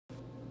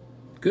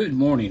Good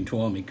morning,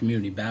 Tuolumne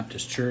Community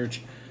Baptist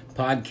Church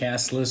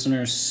podcast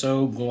listeners.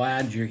 So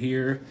glad you're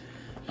here.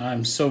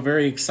 I'm so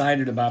very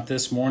excited about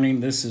this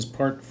morning. This is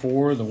part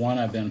 4, the one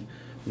I've been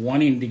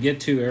wanting to get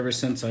to ever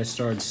since I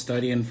started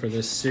studying for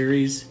this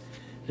series.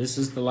 This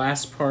is the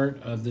last part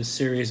of this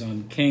series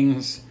on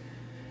Kings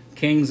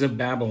of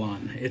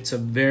Babylon. It's a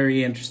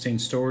very interesting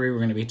story. We're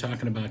going to be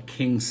talking about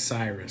King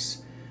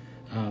Cyrus.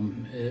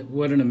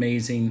 What an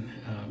amazing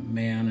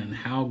man, and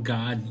how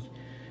God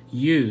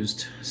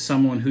used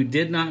someone who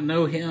did not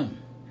know him,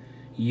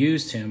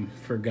 used him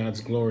for God's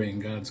glory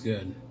and God's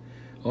good.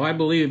 Oh, I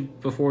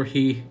believe before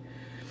he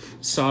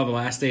saw the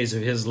last days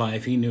of his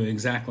life, he knew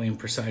exactly and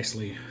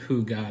precisely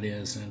who God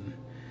is. And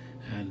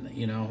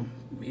you know,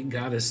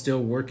 God is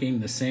still working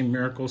the same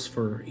miracles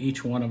for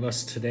each one of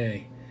us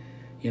today.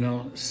 You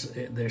know,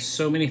 there's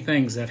so many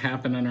things that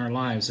happen in our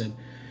lives and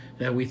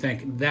that we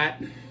think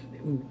that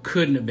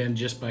couldn't have been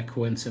just by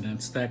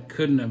coincidence. That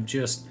couldn't have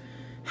just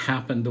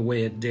happened the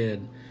way it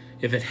did.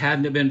 If it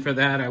hadn't have been for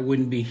that, I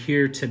wouldn't be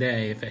here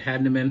today. If it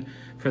hadn't have been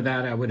for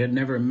that, I would have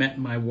never met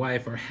my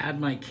wife or had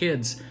my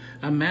kids.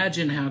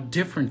 Imagine how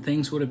different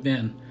things would have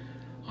been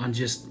on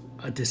just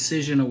a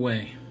decision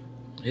away.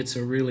 It's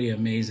a really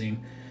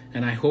amazing.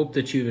 And I hope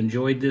that you've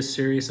enjoyed this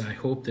series. I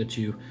hope that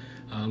you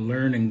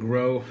learn and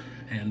grow.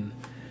 And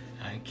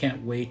I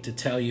can't wait to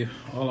tell you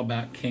all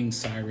about King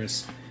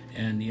Cyrus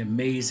and the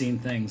amazing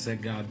things that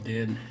God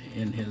did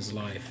in his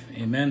life.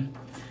 Amen.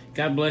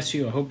 God bless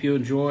you. I hope you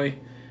enjoy.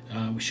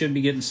 We should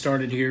be getting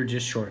started here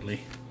just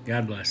shortly.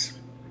 God bless.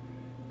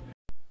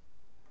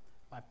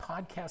 My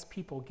podcast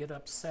people get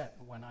upset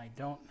when I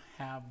don't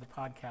have the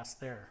podcast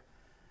there.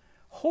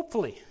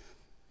 Hopefully,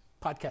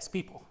 podcast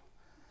people,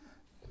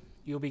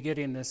 you'll be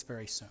getting this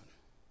very soon.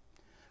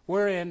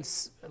 We're in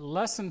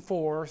lesson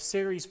 4,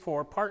 series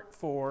 4, part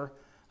 4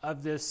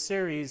 of this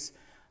series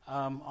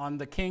on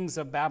the Kings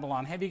of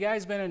Babylon. Have you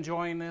guys been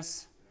enjoying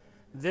this?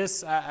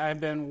 I've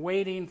been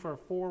waiting for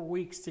 4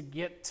 weeks to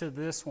get to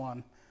this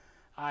one.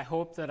 I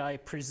hope that I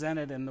present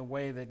it in the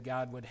way that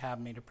God would have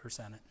me to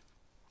present it.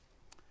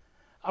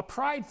 A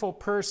prideful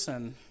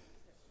person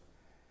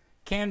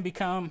can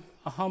become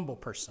a humble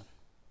person.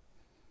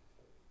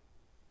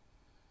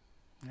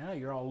 Yeah,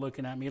 you're all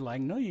looking at me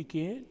like, no, you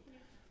can't.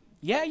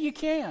 Yeah, you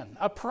can.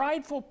 A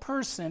prideful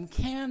person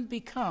can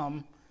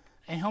become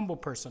a humble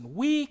person.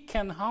 We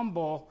can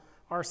humble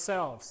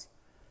ourselves.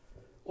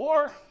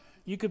 Or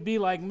you could be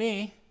like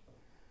me,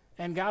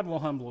 and God will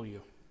humble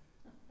you.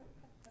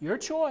 Your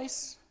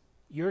choice.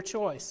 Your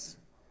choice.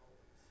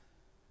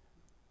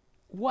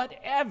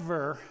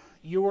 Whatever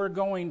you are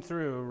going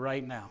through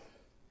right now,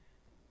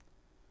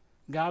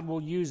 God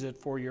will use it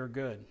for your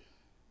good.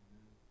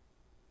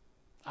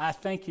 I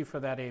thank you for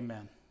that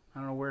amen. I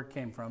don't know where it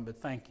came from,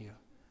 but thank you.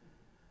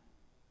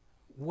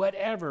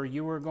 Whatever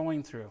you are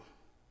going through.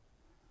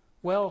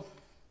 Well,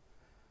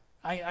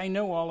 I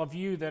know all of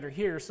you that are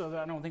here, so that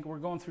I don't think we're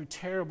going through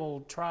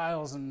terrible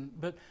trials.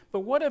 But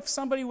what if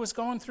somebody was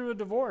going through a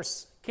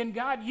divorce? Can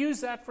God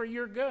use that for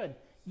your good?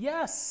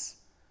 Yes.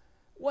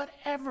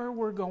 Whatever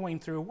we're going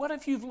through. What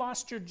if you've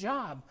lost your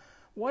job?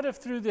 What if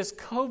through this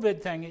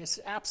COVID thing it's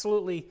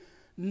absolutely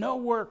no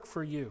work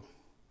for you?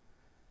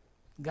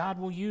 God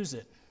will use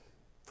it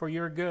for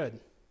your good.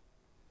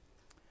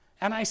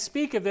 And I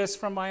speak of this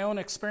from my own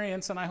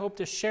experience, and I hope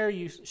to share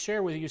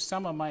with you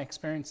some of my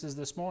experiences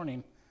this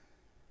morning.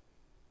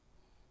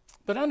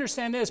 But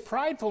understand this,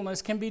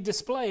 pridefulness can be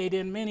displayed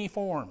in many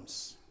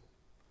forms.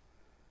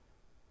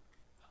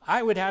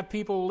 I would have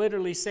people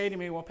literally say to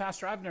me, well,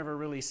 Pastor, I've never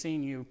really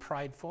seen you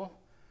prideful.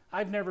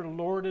 I've never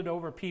lorded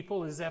over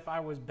people as if I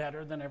was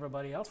better than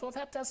everybody else. Well,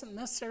 that doesn't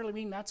necessarily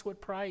mean that's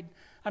what pride,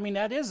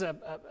 that is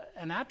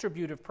an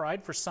attribute of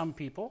pride for some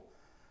people.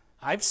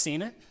 I've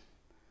seen it.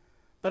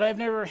 But I've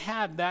never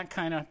had that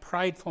kind of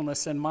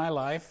pridefulness in my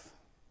life.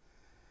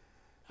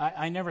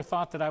 I never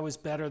thought that I was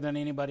better than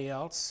anybody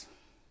else.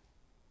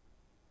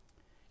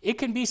 It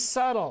can be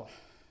subtle.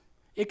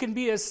 It can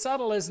be as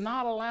subtle as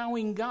not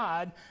allowing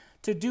God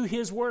to do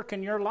his work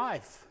in your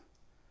life.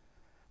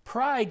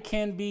 Pride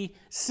can be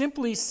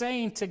simply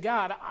saying to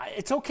God,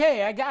 it's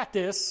okay, I got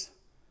this.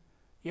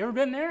 You ever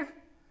been there?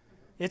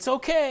 It's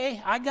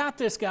okay, I got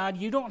this, God.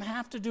 You don't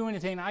have to do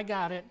anything, I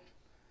got it.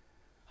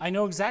 I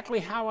know exactly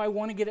how I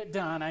want to get it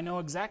done. I know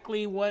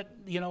exactly what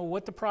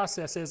the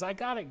process is. I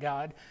got it,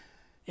 God.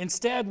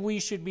 Instead, we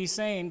should be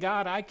saying,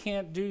 God, I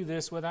can't do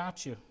this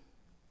without you.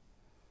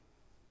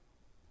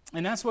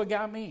 And that's what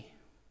got me,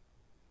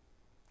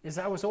 is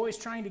I was always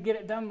trying to get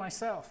it done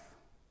myself.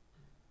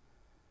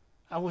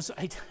 I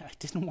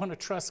didn't want to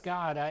trust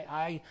God.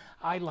 I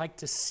like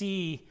to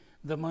see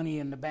the money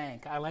in the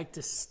bank. I like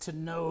to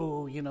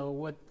know,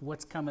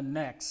 what's coming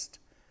next.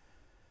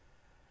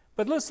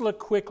 But let's look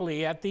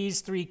quickly at these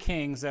 3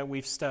 kings that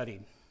we've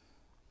studied.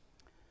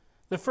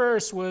 The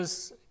first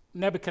was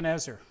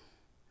Nebuchadnezzar.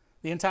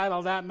 The title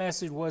of that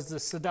message was The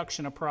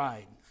Seduction of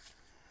Pride.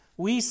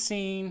 We've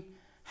seen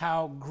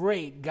how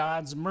great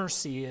God's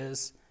mercy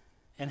is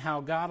and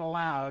how God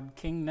allowed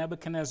King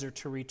Nebuchadnezzar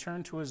to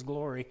return to his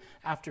glory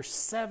after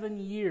 7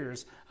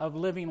 years of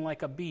living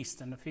like a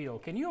beast in the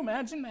field. Can you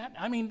imagine that?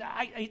 I mean,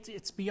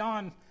 it's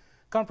beyond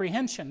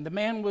comprehension. The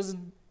man was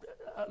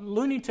a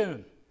Looney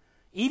Tune,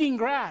 eating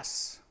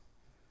grass,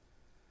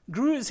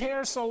 grew his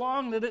hair so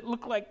long that it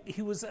looked like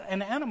he was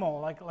an animal,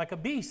 like a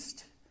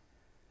beast.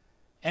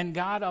 And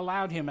God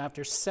allowed him,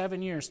 after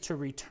 7 years, to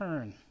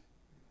return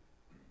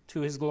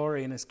to his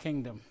glory and his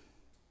kingdom.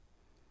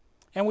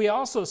 And we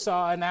also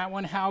saw in that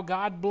one how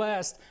God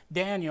blessed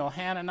Daniel,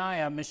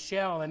 Hananiah,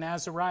 Mishael, and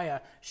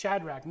Azariah,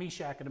 Shadrach,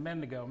 Meshach, and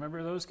Abednego.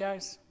 Remember those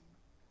guys?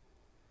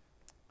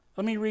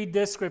 Let me read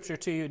this scripture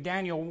to you.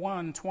 Daniel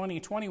 1, 20,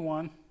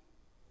 21.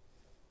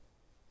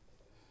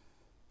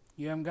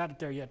 You haven't got it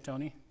there yet,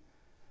 Tony.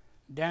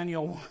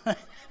 Daniel 1.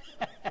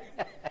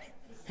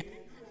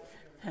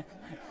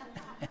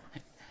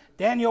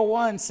 Daniel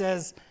 1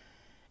 says,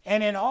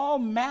 "And in all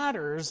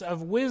matters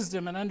of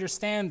wisdom and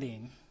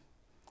understanding,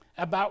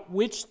 about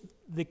which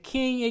the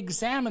king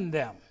examined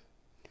them."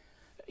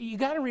 You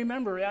got to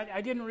remember,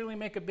 I didn't really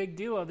make a big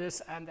deal of this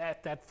and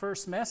at that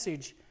first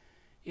message,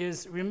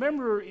 is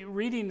remember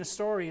reading the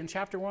story in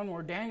chapter 1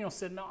 where Daniel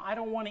said, "No, I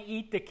don't want to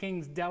eat the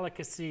king's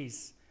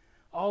delicacies,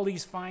 all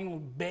these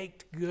fine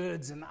baked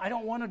goods, and I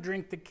don't want to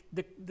drink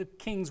the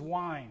king's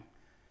wine.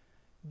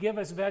 Give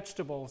us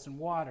vegetables and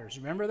waters."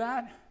 Remember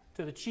that?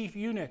 To the chief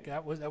eunuch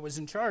that was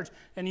in charge.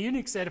 And the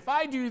eunuch said, "If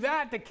I do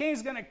that, the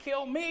king's going to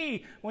kill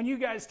me when you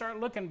guys start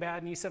looking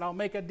bad." And he said, "I'll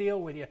make a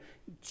deal with you.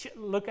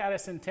 Look at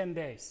us in 10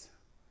 days.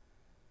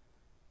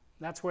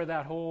 That's where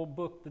that whole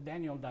book, the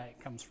Daniel diet,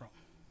 comes from.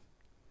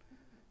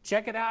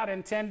 Check it out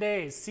in 10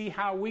 days. See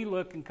how we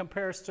look and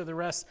compare us to the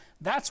rest.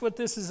 That's what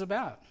this is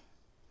about.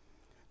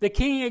 The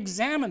king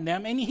examined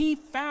them, and he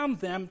found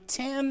them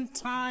 10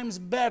 times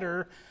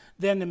better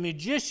than the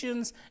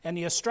magicians and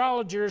the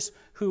astrologers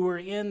who were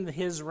in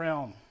his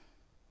realm.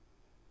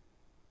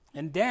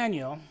 And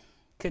Daniel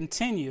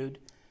continued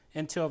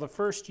until the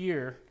first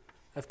year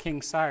of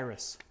King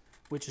Cyrus,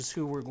 which is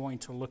who we're going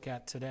to look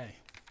at today.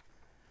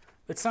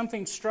 But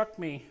something struck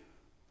me,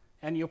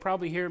 and you'll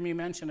probably hear me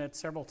mention it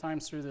several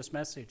times through this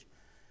message.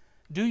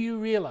 Do you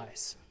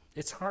realize,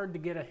 it's hard to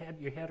get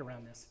your head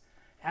around this,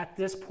 at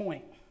this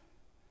point,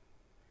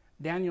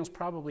 Daniel's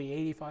probably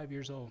 85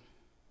 years old.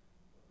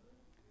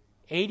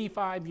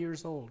 85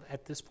 years old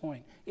at this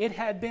point. It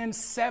had been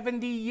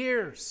 70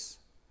 years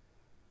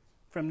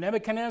from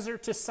Nebuchadnezzar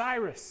to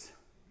Cyrus.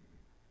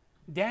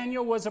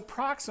 Daniel was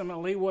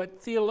approximately,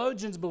 what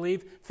theologians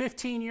believe,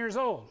 15 years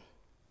old.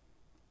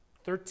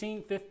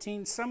 13,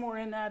 15, somewhere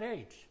in that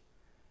age.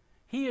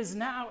 He is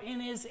now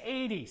in his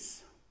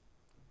 80s.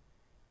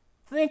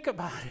 Think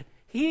about it.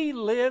 He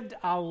lived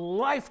a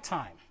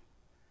lifetime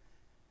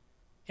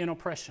in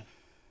oppression.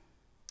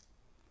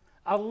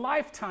 A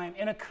lifetime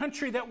in a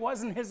country that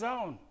wasn't his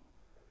own.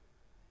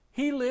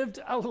 He lived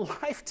a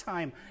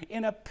lifetime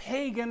in a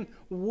pagan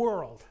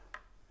world.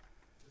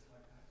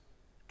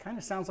 Kind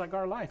of sounds like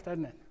our life,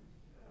 doesn't it?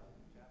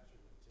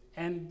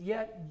 And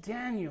yet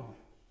Daniel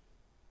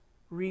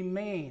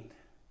remained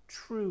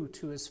true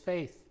to his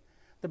faith.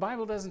 The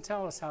Bible doesn't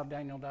tell us how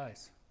Daniel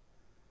dies.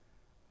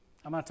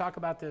 I'm going to talk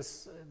about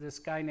this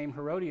guy named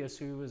Herodias,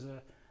 who was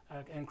an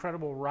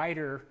incredible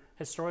writer,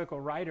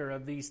 historical writer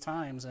of these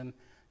times, and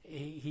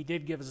he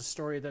did give us a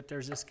story that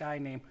there's this guy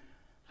named,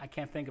 I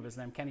can't think of his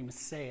name, can't even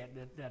say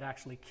it, that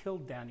actually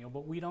killed Daniel,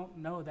 but we don't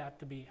know that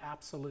to be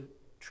absolute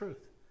truth.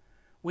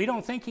 We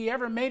don't think he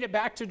ever made it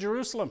back to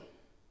Jerusalem,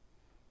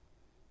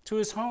 to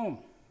his home.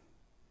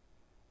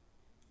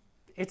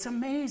 It's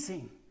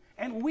amazing.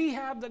 And we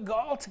have the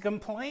gall to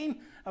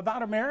complain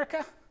about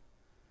America.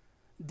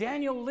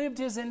 Daniel lived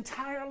his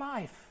entire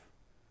life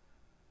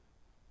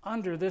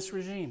under this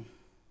regime.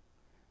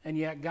 And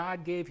yet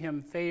God gave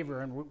him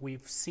favor, and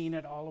we've seen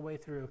it all the way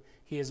through.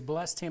 He has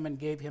blessed him and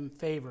gave him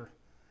favor.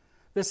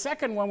 The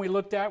second one we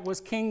looked at was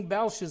King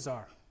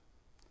Belshazzar,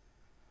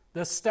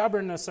 the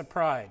stubbornness of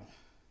pride.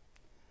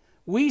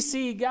 We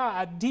see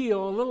God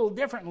deal a little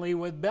differently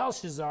with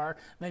Belshazzar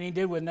than he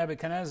did with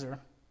Nebuchadnezzar.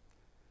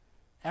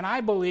 And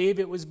I believe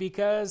it was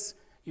because,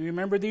 you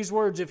remember these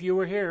words if you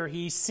were here,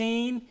 he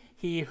seen,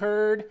 he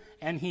heard,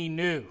 and he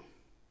knew.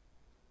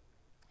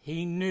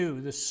 He knew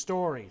the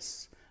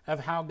stories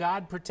of how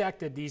God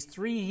protected these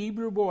 3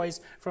 Hebrew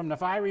boys from the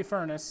fiery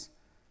furnace,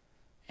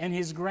 and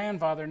his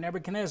grandfather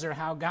Nebuchadnezzar,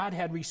 how God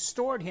had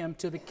restored him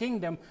to the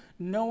kingdom.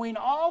 Knowing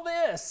all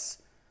this,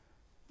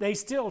 they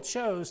still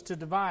chose to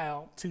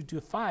defile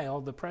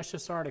the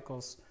precious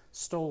articles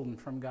stolen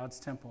from God's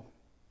temple.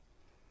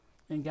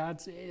 And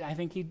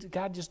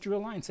God just drew a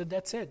line and said,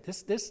 that's it.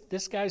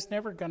 This guy's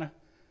never going to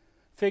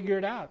figure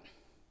it out.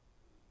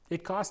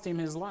 It cost him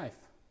his life.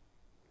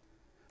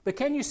 But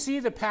can you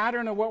see the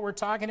pattern of what we're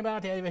talking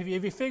about? Have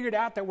you figured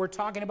out that we're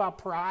talking about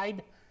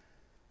pride?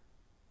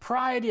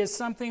 Pride is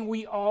something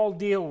we all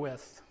deal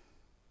with.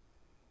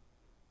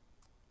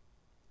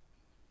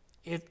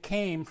 It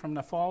came from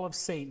the fall of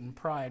Satan.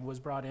 Pride was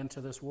brought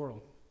into this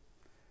world.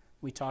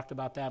 We talked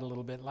about that a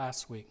little bit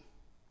last week.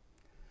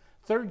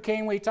 Third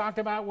king we talked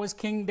about was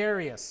King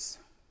Darius.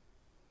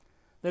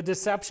 The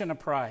deception of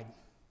pride.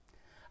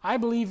 I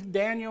believe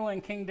Daniel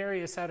and King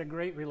Darius had a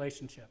great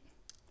relationship.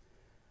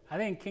 I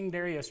think King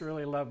Darius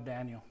really loved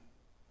Daniel.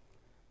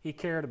 He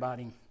cared about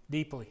him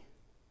deeply.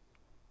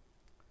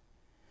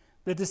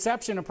 The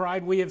deception of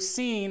pride, we have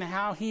seen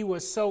how he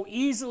was so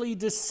easily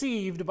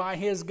deceived by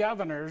his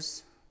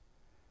governors.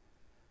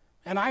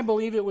 And I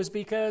believe it was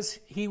because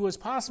he was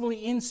possibly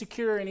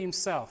insecure in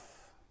himself.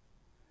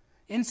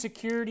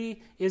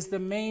 Insecurity is the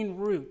main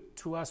root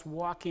to us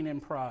walking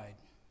in pride.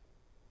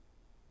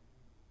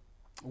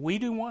 We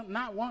do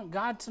not want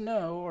God to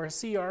know or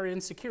see our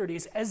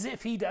insecurities as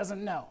if he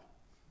doesn't know.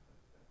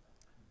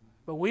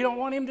 But we don't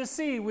want him to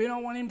see, we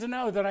don't want him to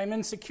know that I'm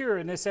insecure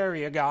in this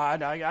area,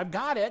 God. I've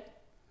got it.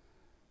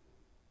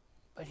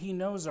 But he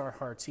knows our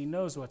hearts. He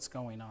knows what's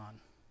going on.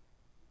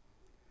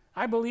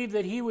 I believe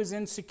that he was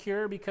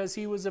insecure because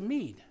he was a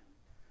Mede.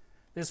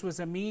 This was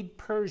a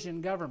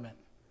Mede-Persian government.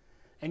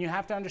 And you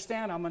have to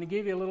understand, I'm going to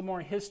give you a little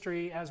more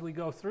history as we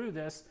go through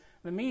this.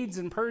 The Medes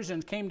and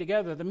Persians came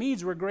together. The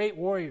Medes were great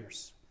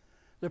warriors.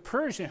 The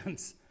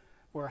Persians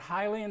were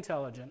highly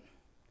intelligent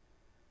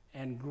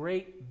and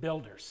great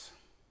builders.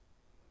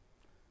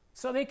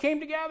 So they came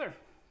together.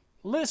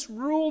 Let's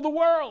rule the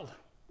world.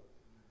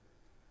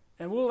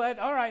 And we'll let,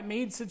 all right,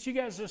 Medes, since you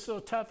guys are so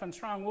tough and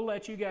strong, we'll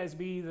let you guys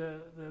be the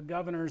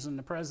governors and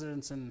the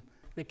presidents and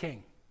the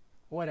king,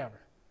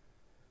 whatever.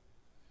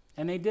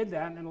 And they did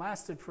that, and it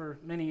lasted for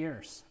many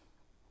years.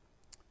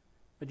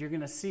 But you're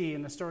going to see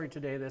in the story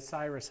today that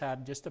Cyrus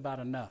had just about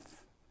enough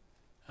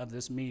of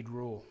this Mede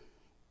rule.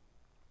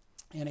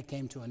 And it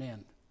came to an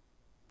end.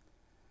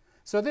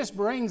 So this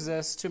brings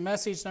us to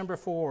message number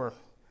 4,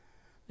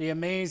 the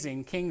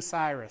amazing King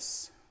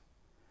Cyrus.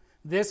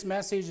 This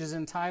message is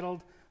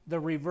entitled, The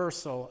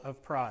Reversal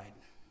of Pride.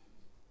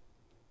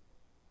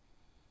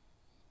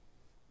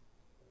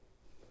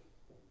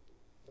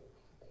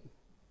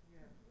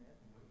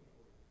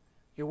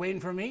 You're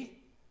waiting for me?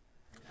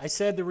 I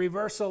said the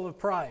reversal of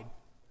pride.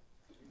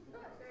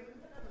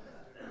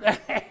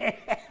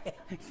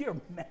 You're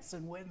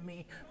messing with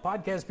me.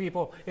 Podcast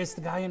people, it's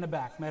the guy in the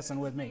back messing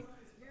with me.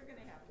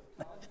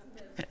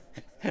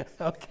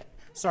 Okay.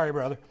 Sorry,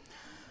 brother.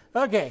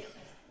 Okay.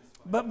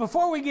 But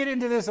before we get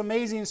into this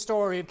amazing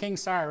story of King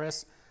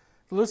Cyrus,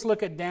 let's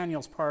look at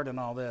Daniel's part in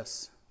all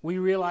this. We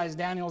realize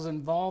Daniel's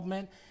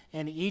involvement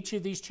in each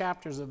of these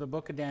chapters of the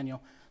book of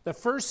Daniel. The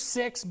first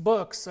 6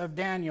 books of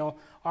Daniel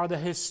are the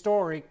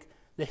history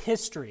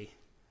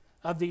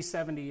of these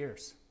 70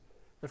 years.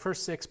 The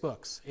first 6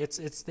 books. It's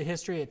the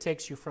history. It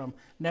takes you from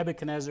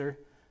Nebuchadnezzar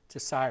to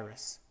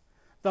Cyrus.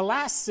 The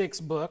last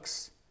 6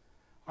 books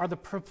are the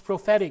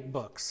prophetic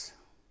books.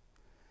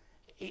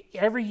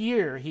 Every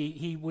year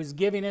he was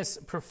giving us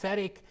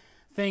prophetic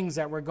things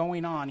that were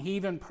going on. He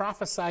even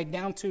prophesied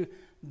down to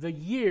the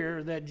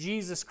year that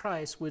Jesus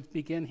Christ would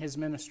begin his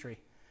ministry.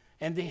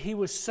 And he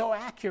was so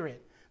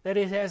accurate that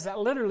it has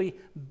literally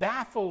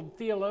baffled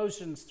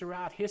theologians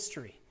throughout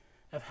history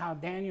of how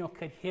Daniel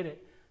could hit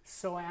it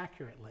so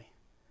accurately.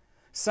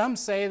 Some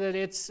say that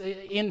it's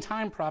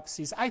end-time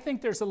prophecies. I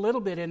think there's a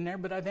little bit in there,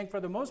 but I think for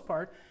the most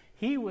part,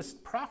 he was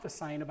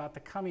prophesying about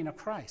the coming of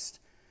Christ,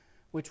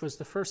 which was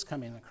the first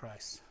coming of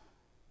Christ.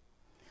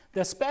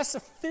 The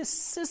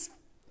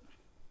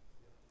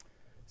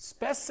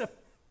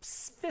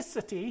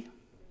specificity,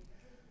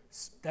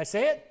 did I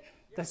say it?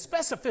 The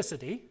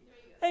specificity,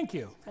 thank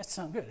you, that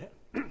sounds good.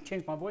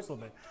 Changed my voice a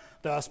little bit.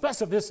 The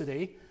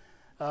specificity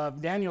of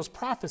Daniel's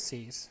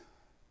prophecies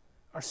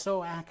are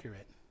so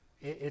accurate.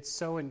 It's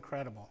so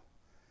incredible.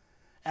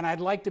 And I'd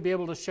like to be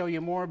able to show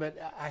you more, but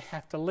I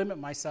have to limit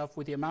myself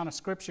with the amount of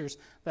scriptures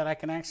that I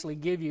can actually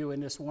give you in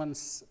this one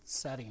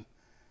setting.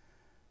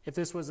 If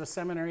this was a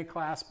seminary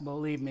class,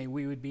 believe me,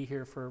 we would be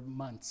here for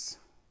months.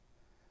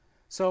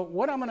 So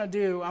what I'm going to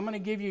do, I'm going to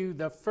give you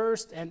the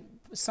first and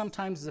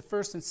sometimes the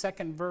first and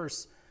second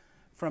verse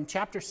from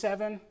chapter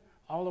 7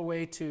 all the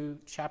way to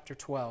chapter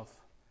 12.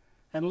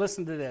 And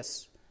listen to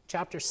this.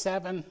 Chapter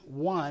 7,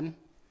 1,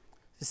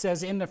 it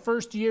says, In the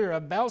first year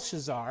of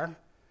Belshazzar,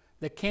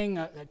 the king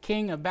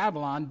of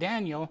Babylon,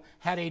 Daniel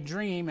had a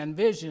dream and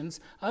visions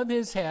of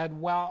his head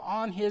while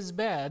on his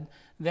bed.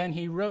 Then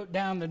he wrote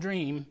down the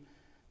dream,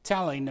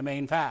 telling the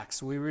main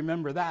facts. We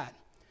remember that.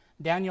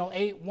 Daniel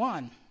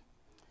 8:1.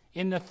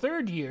 In the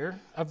 3rd year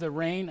of the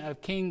reign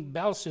of King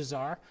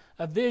Belshazzar,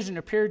 a vision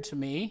appeared to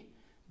me,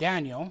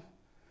 Daniel.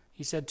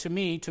 He said, to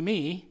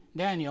me,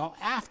 Daniel,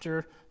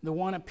 after the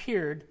one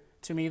appeared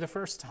to me the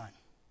first time.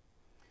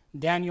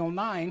 Daniel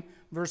 9,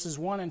 verses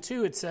 1 and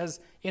 2, it says,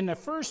 In the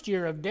 1st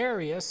year of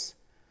Darius,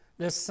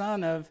 the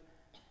son of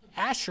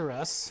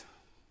Ahasuerus,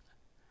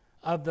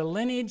 of the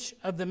lineage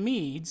of the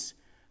Medes,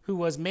 who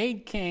was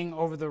made king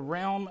over the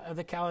realm of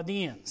the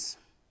Chaldeans.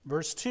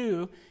 Verse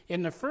 2,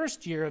 In the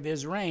 1st year of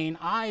his reign,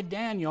 I,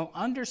 Daniel,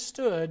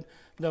 understood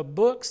the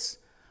books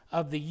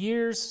of the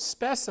years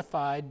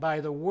specified by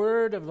the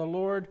word of the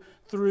Lord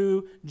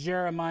through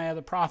Jeremiah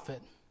the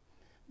prophet,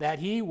 that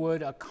he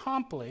would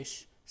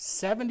accomplish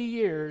 70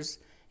 years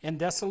in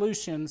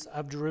desolations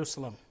of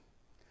Jerusalem.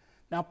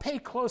 Now pay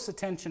close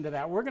attention to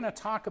that. We're going to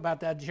talk about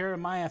that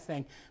Jeremiah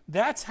thing.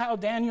 That's how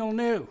Daniel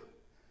knew.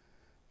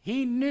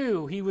 He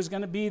knew he was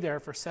going to be there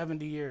for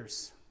 70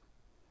 years.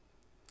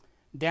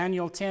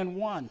 Daniel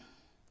 10:1.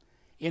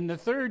 In the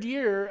 3rd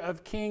year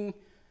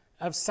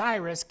of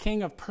Cyrus,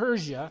 king of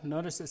Persia,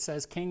 notice it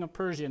says king of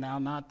Persia now,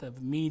 not the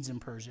Medes in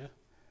Persia,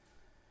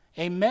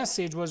 a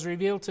message was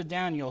revealed to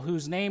Daniel,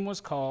 whose name was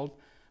called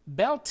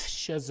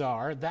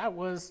Belteshazzar. That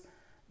was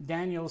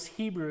Daniel's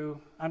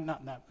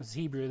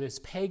this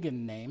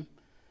pagan name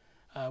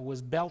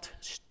was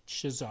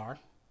Belteshazzar.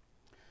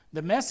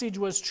 The message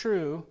was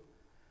true,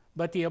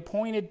 but the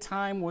appointed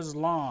time was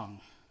long,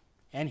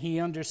 and he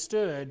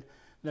understood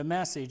the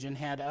message and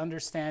had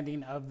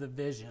understanding of the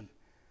vision.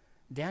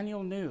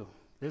 Daniel knew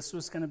this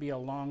was going to be a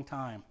long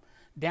time.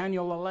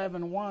 Daniel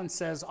 11:1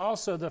 says,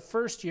 also the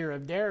 1st year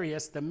of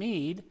Darius the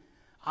Mede,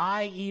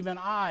 even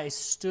I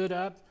stood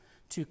up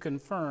to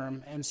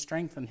confirm and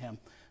strengthen him.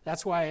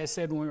 That's why I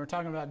said when we were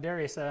talking about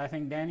Darius that I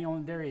think Daniel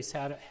and Darius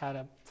had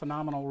a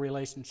phenomenal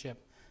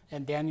relationship,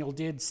 and Daniel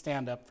did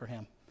stand up for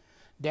him.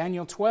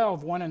 Daniel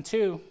 12:1 and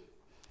 2,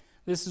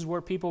 this is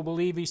where people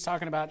believe he's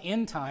talking about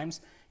end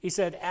times. He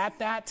said, at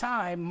that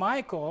time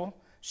Michael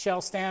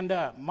shall stand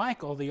up,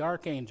 Michael the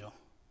archangel,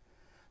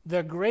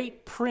 the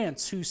great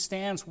prince who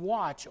stands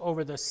watch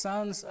over the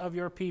sons of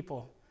your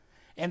people.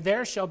 And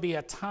there shall be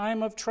a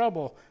time of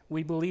trouble.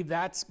 We believe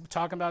that's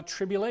talking about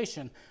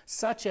tribulation,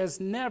 such as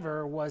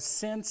never was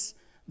since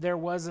there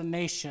was a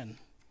nation,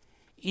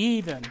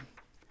 even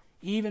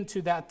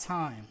to that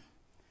time.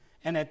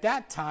 And at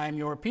that time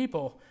your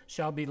people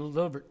shall be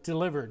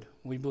delivered.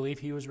 We believe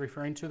he was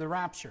referring to the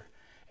rapture.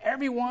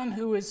 Everyone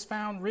who is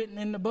found written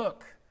in the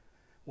book.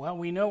 Well,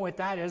 we know what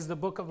that is, the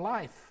book of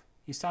life.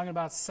 He's talking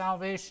about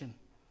salvation.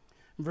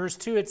 In verse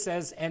 2 it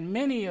says, and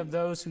many of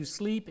those who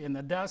sleep in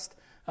the dust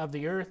of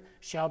the earth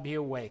shall be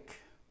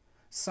awake.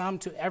 Some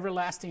to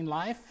everlasting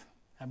life.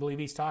 I believe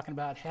he's talking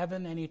about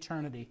heaven and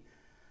eternity.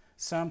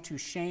 Some to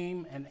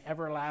shame and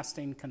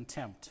everlasting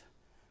contempt.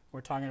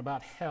 We're talking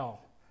about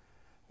hell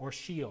or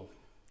Sheol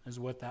is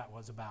what that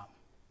was about.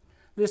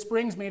 This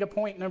brings me to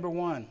point number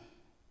 1.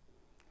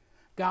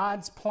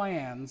 God's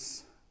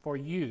plans for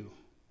you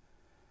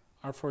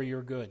are for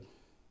your good.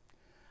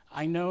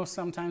 I know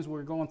sometimes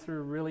we're going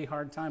through really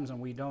hard times and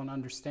we don't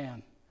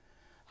understand.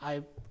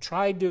 I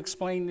tried to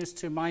explain this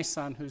to my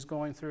son who's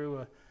going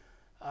through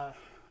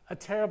a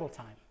terrible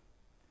time.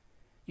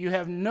 You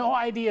have no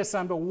idea,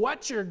 son, but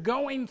what you're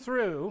going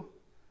through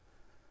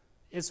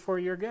is for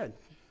your good.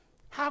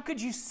 How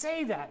could you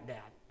say that, Dad?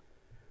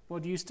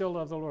 Well, do you still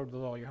love the Lord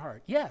with all your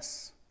heart?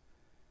 Yes.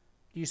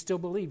 Do you still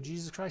believe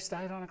Jesus Christ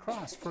died on a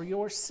cross for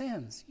your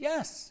sins?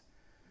 Yes.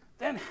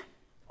 Then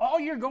all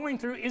you're going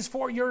through is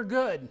for your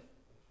good.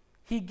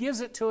 He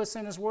gives it to us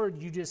in His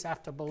Word. You just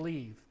have to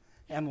believe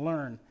and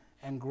learn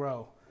and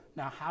grow.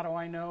 Now, how do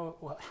I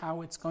know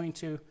how it's going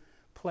to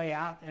play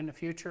out in the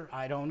future?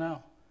 I don't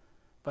know.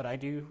 But I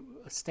do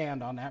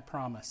stand on that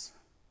promise.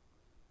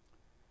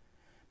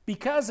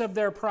 Because of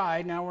their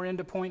pride, now we're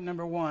into point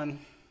number 1,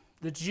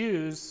 the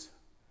Jews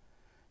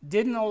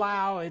didn't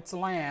allow its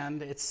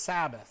land, its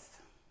Sabbath.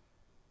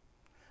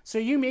 So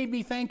you may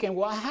be thinking,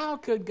 well, how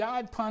could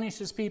God punish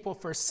His people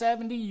for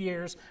 70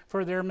 years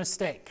for their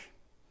mistake?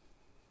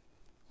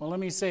 Well, let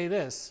me say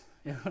this.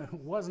 It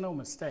was no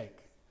mistake.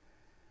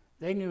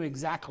 They knew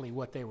exactly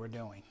what they were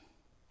doing.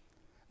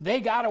 They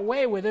got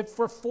away with it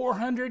for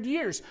 400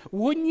 years.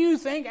 Wouldn't you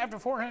think after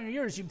 400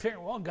 years you'd figure,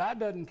 well, God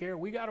doesn't care.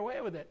 We got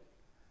away with it.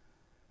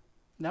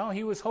 No,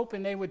 He was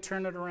hoping they would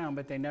turn it around,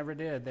 but they never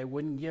did. They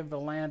wouldn't give the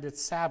land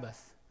its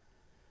Sabbath.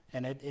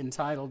 And it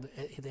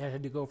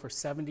had to go for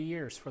 70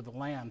 years for the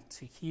land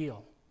to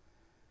heal.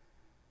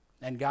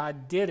 And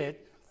God did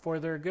it for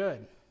their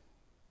good.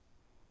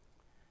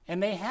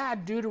 And they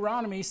had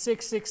Deuteronomy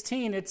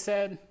 6:16. It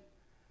said,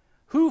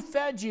 who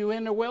fed you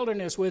in the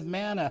wilderness with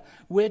manna,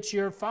 which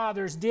your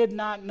fathers did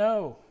not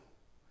know,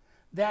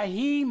 that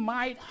He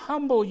might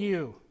humble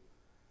you,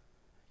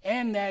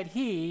 and that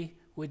He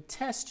would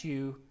test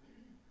you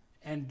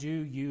and do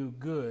you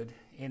good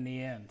in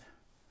the end.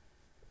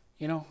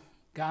 You know,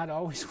 God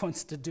always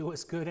wants to do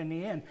us good in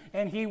the end,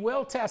 and He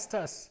will test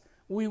us.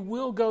 We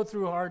will go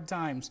through hard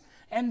times.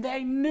 And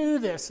they knew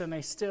this, and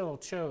they still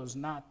chose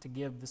not to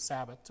give the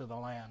Sabbath to the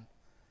land.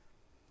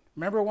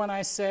 Remember when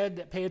I said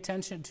that pay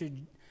attention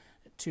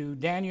to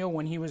Daniel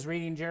when he was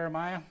reading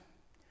Jeremiah?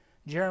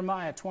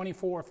 Jeremiah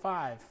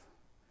 24:5.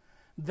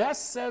 Thus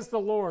says the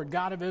Lord,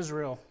 God of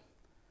Israel,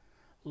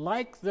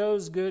 like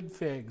those good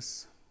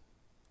figs,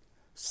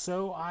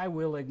 so I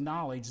will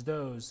acknowledge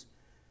those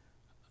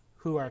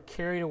who are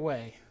carried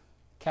away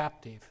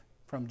captive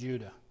from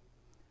Judah,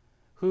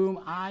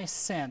 whom I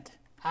sent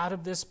out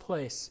of this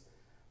place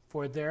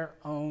for their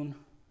own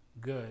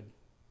good.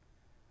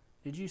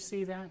 Did you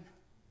see that?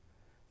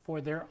 For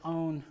their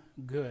own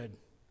good.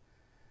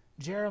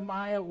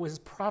 Jeremiah was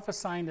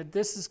prophesying that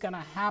this is going to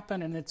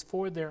happen and it's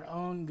for their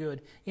own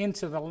good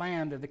into the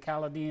land of the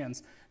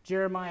Chaldeans.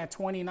 Jeremiah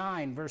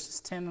 29, verses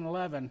 10 and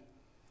 11.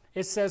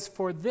 It says,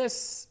 For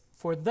thus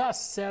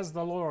says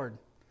the Lord,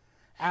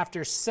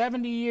 after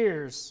 70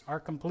 years are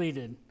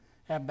completed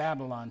at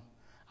Babylon,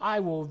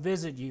 I will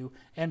visit you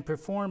and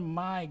perform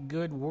my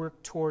good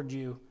work toward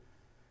you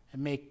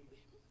and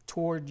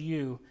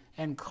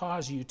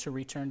cause you to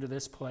return to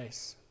this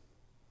place.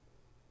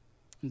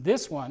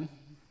 This one,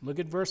 look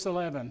at verse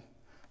 11.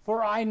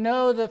 For I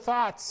know the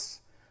thoughts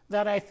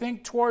that I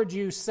think toward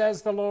you,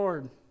 says the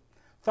Lord,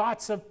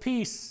 thoughts of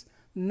peace,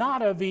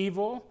 not of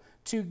evil,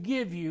 to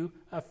give you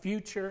a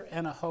future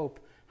and a hope.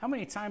 How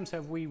many times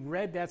have we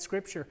read that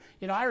scripture?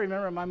 You know, I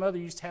remember my mother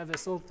used to have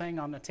this little thing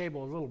on the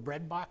table, a little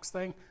bread box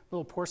thing, a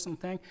little porcelain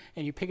thing,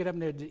 and you pick it up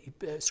in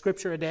the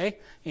scripture a day,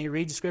 and you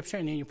read the scripture,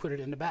 and then you put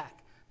it in the back.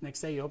 Next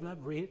day you open it up,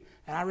 read it.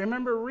 And I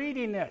remember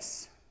reading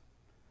this.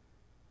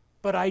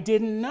 But I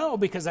didn't know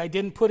because I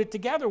didn't put it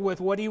together with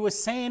what he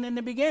was saying in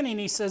the beginning.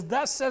 He says,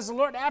 thus says the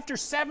Lord, after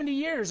 70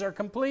 years are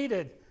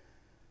completed.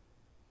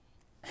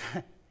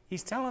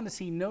 He's telling us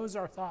he knows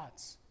our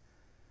thoughts.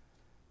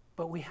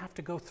 But we have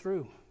to go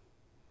through.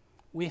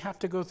 We have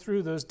to go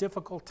through those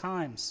difficult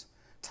times.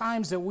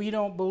 Times that we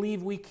don't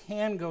believe we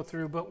can go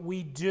through, but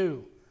we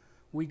do.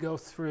 We go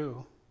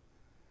through.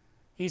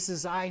 He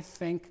says, I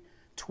think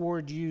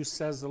toward you,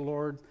 says the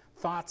Lord,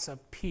 thoughts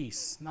of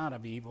peace, not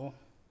of evil,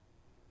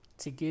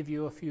 to give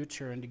you a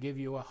future and to give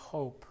you a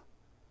hope.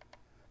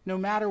 No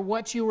matter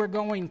what you are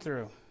going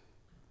through,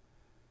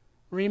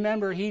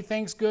 remember, he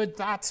thinks good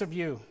thoughts of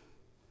you.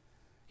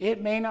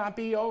 It may not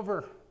be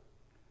over.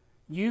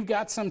 You've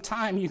got some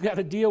time. You've got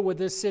to deal with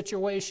this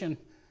situation.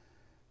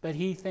 But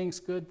he thinks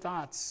good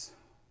thoughts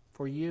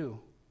for you.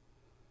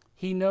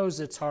 He knows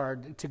it's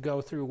hard to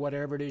go through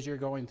whatever it is you're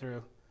going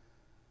through.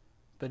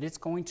 But it's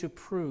going to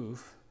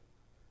prove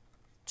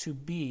to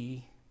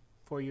be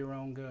for your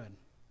own good.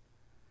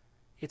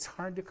 It's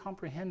hard to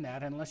comprehend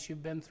that unless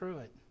you've been through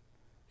it.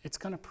 It's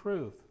going to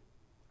prove.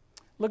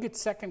 Look at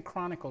 2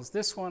 Chronicles.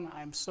 This one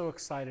I'm so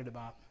excited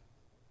about.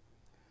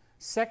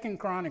 2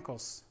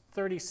 Chronicles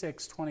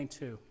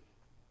 36:22.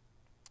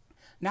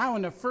 Now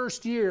in the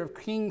first year of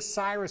King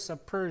Cyrus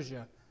of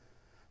Persia,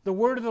 the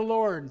word of the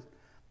Lord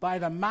by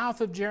the mouth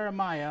of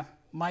Jeremiah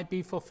might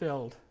be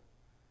fulfilled.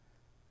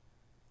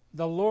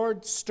 The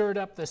Lord stirred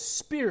up the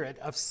spirit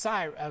of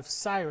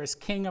Cyrus,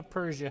 king of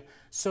Persia,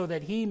 so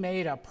that he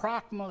made a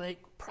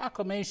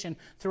proclamation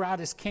throughout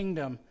his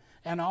kingdom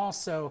and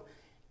also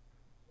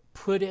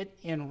put it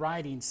in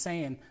writing,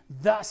 saying,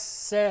 thus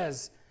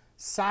says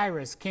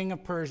Cyrus, king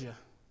of Persia,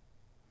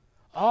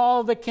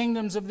 all the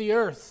kingdoms of the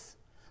earth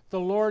the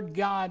Lord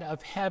God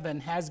of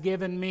heaven has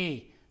given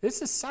me.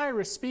 This is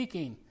Cyrus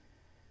speaking.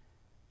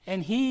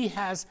 And he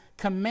has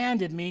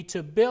commanded me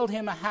to build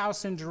him a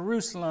house in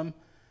Jerusalem,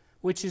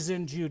 which is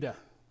in Judah,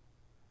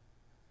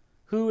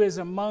 who is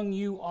among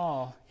you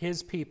all,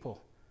 his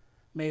people.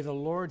 May the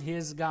Lord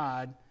his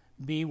God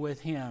be with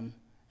him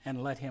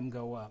and let him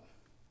go up.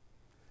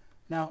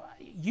 Now,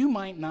 you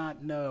might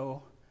not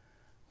know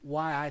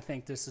why I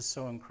think this is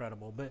so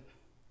incredible, but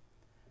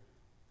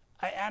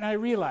I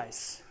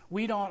realize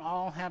we don't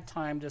all have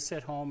time to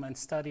sit home and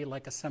study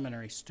like a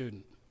seminary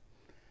student.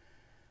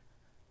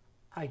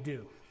 I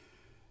do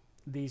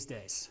these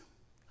days.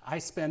 I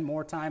spend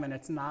more time and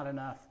it's not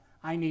enough.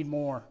 I need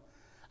more.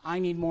 I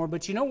need more.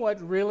 But you know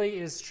what really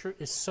is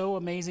so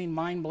amazing,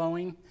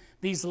 mind-blowing?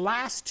 These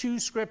last two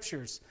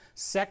scriptures,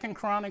 2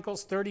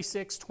 Chronicles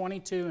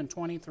 36:22 and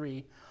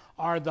 23,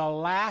 are the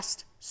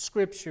last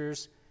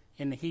scriptures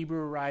in the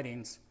Hebrew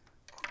writings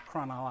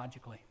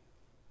chronologically.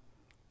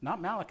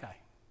 Not Malachi.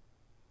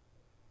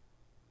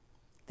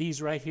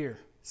 These right here,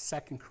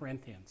 2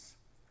 Corinthians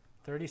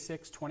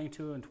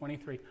 36:22 and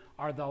 23,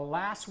 are the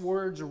last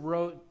words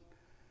wrote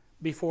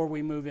before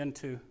we move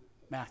into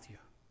Matthew.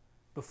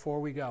 Before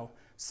we go.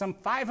 Some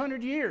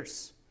 500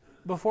 years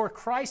before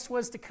Christ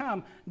was to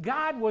come,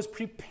 God was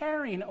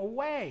preparing a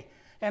way.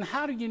 And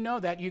how do you know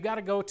that? You got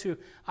to go to,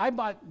 I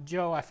bought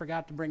Joe, I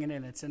forgot to bring it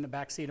in, it's in the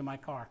back seat of my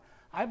car.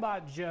 I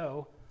bought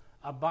Joe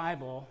a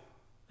Bible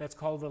that's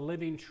called The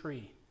Living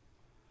Tree.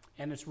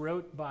 And it's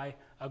wrote by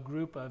a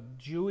group of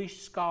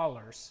Jewish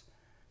scholars.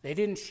 They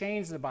didn't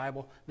change the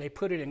Bible, they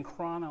put it in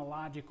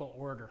chronological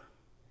order.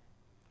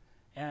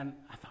 And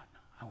I thought,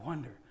 I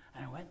wonder.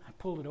 And I went, I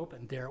pulled it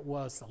open. There it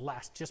was, the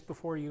last, just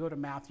before you go to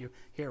Matthew,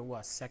 here it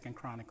was, 2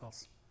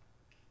 Chronicles.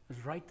 It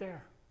was right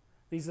there.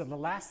 These are the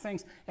last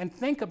things. And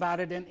think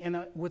about it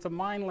with a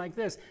mind like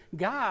this.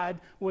 God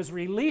was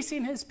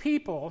releasing his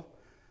people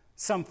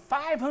some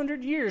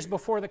 500 years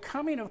before the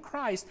coming of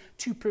Christ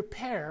to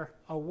prepare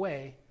a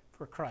way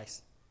for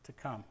Christ to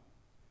come.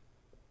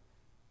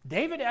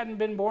 David hadn't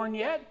been born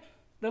yet.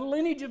 The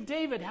lineage of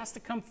David has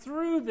to come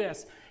through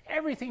this.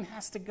 Everything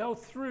has to go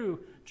through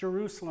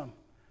Jerusalem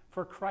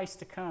for Christ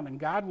to come. And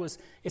God was,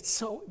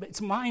 it's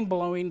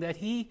mind-blowing that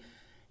he,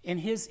 in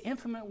his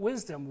infinite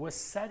wisdom, was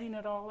setting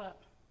it all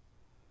up.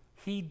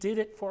 He did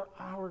it for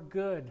our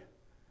good.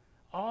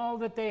 All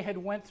that they had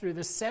went through,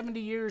 the 70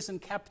 years in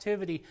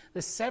captivity,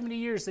 the 70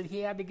 years that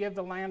he had to give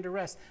the land to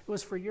rest, it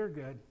was for your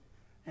good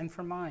and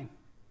for mine.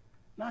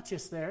 Not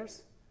just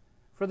theirs,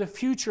 for the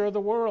future of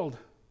the world.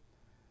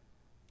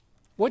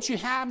 What you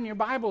have in your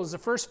Bible is the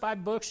first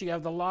 5 books. You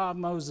have the Law of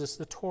Moses,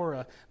 the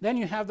Torah. Then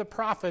you have the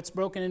prophets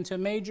broken into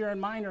major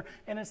and minor.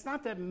 And it's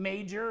not that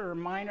major or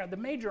minor. The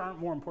major aren't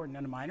more important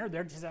than the minor.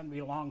 They're just having to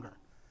be longer.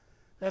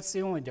 That's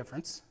the only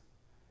difference.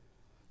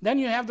 Then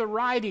you have the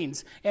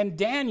writings. And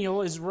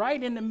Daniel is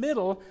right in the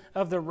middle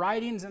of the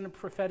writings and the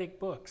prophetic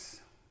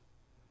books.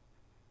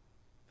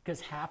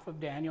 Because half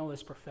of Daniel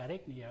is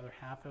prophetic and the other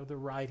half of the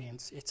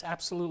writings. It's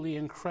absolutely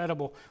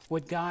incredible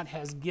what God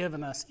has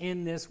given us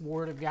in this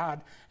Word of God.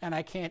 And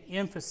I can't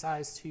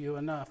emphasize to you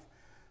enough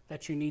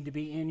that you need to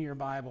be in your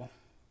Bible.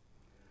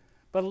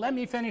 But let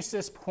me finish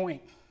this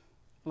point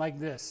like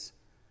this.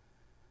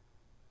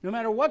 No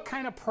matter what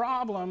kind of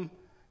problem,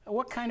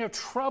 what kind of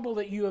trouble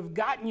that you have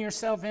gotten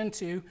yourself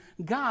into,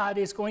 God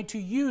is going to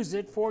use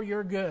it for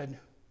your good.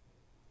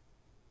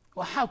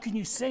 Well, how can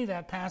you say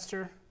that,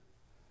 Pastor?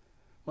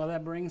 Well,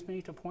 that brings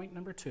me to point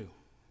number 2.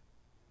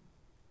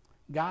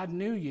 God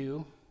knew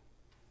you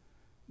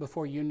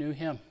before you knew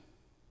Him.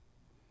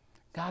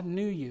 God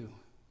knew you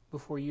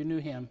before you knew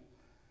Him.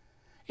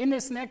 In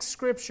this next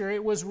scripture,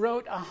 it was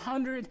wrote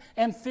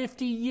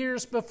 150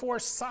 years before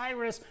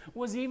Cyrus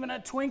was even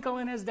a twinkle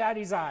in his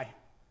daddy's eye.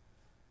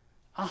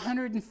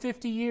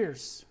 150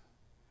 years.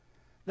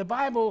 The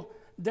Bible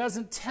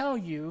doesn't tell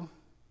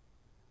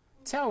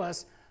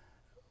us,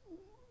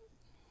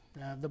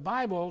 the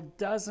Bible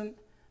doesn't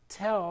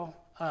tell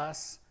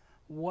us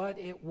what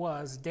it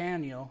was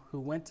Daniel who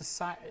went to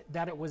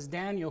that it was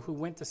Daniel who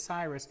went to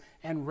Cyrus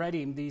and read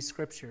him these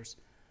scriptures.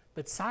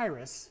 But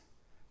Cyrus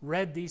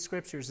read these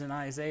scriptures in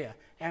Isaiah.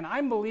 And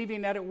I'm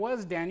believing that it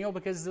was Daniel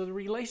because of the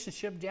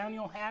relationship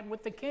Daniel had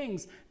with the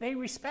kings. They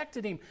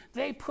respected him.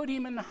 They put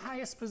him in the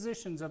highest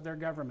positions of their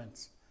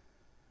governments.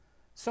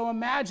 So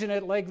imagine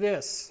it like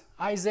this.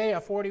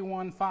 Isaiah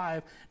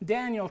 41:5.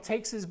 Daniel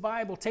takes his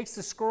Bible, takes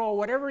the scroll,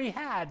 whatever he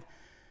had,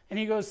 and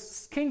he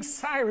goes, King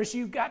Cyrus,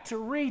 you've got to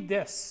read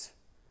this.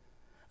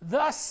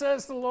 Thus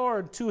says the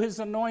Lord to his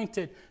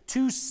anointed,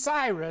 to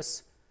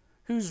Cyrus,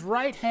 whose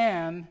right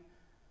hand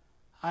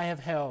I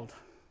have held,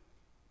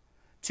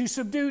 to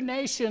subdue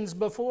nations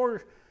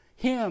before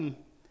him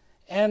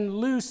and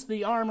loose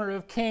the armor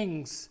of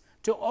kings,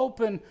 to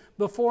open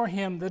before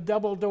him the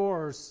double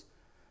doors,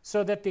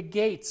 so that the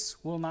gates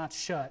will not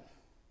shut.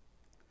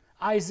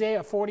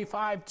 Isaiah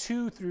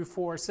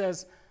 45:2-4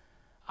 says,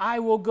 I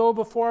will go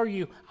before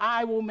you.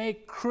 I will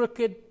make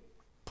crooked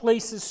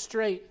places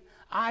straight.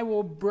 I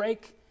will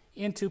break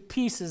into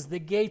pieces the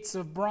gates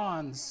of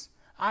bronze.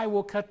 I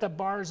will cut the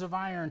bars of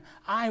iron.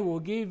 I will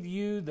give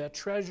you the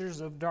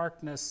treasures of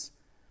darkness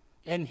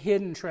and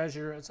hidden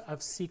treasures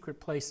of secret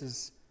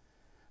places,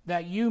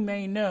 that you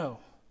may know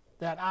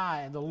that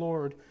I, the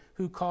Lord,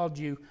 who called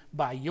you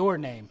by your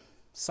name,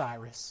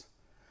 Cyrus,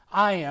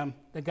 I am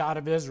the God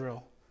of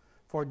Israel,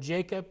 for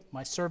Jacob,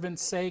 my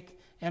servant's sake,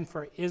 and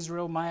for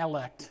Israel, my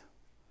elect.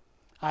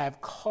 I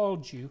have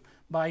called you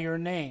by your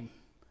name.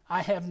 I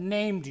have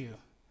named you,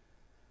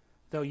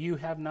 though you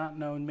have not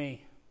known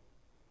me.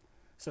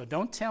 So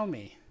don't tell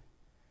me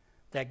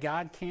that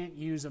God can't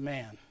use a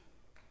man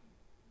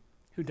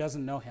who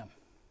doesn't know him,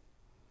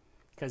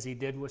 because he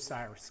did with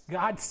Cyrus.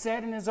 God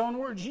said in his own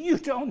words, you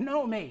don't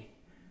know me,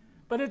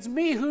 but it's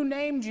me who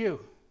named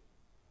you.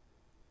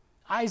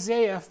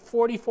 Isaiah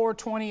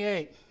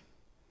 44:28.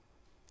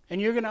 And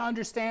you're going to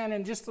understand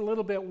in just a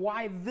little bit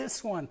why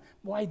this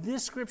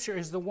scripture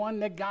is the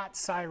one that got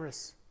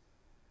Cyrus.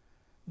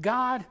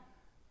 God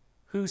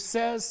who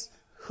says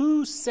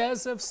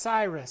of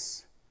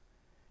Cyrus,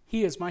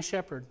 he is my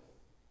shepherd,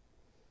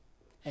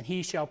 and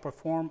he shall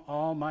perform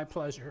all my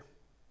pleasure.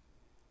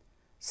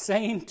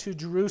 Saying to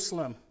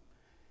Jerusalem,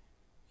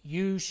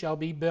 you shall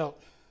be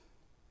built,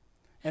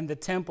 and the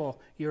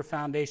temple, your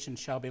foundation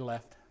shall be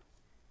left.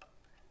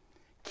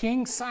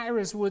 King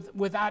Cyrus,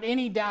 without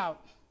any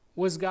doubt,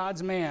 was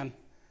God's man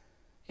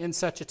in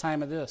such a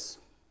time as this.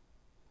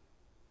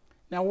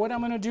 Now what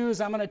I'm going to do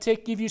is I'm going to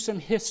give you some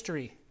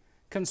history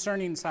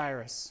concerning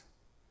Cyrus.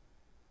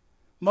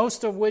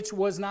 Most of which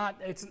was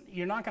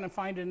you're not going to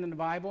find it in the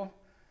Bible,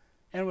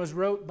 and it was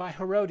wrote by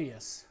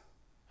Herodias,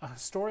 a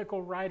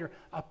historical writer,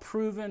 a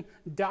proven,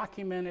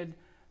 documented,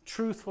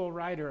 truthful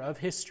writer of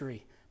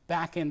history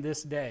back in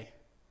this day.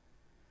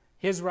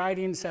 His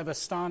writings have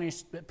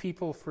astonished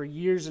people for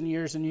years and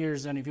years and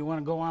years, and if you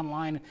want to go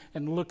online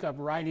and look up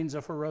writings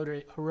of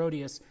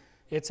Herodias,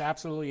 it's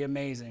absolutely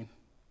amazing.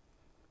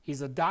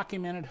 He's a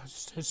documented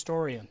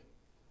historian.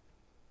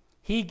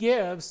 He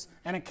gives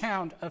an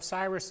account of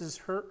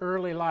Cyrus's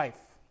early life,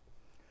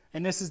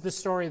 and this is the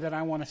story that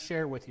I want to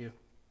share with you.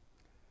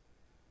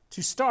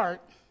 To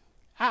start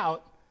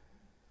out,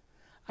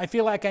 I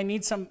feel like I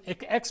need some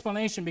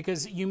explanation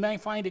because you may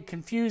find it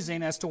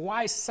confusing as to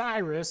why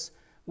Cyrus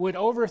would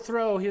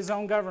overthrow his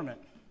own government.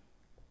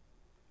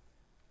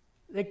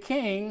 The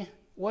king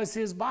was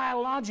his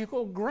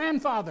biological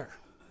grandfather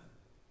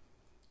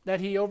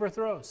that he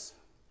overthrows.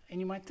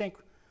 And you might think,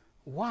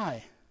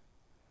 why?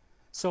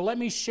 So let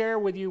me share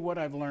with you what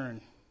I've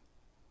learned.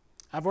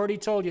 I've already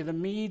told you the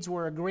Medes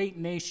were a great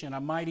nation,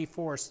 a mighty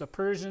force. The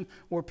Persians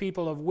were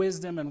people of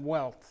wisdom and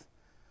wealth.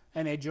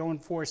 and they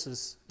joined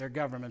forces, their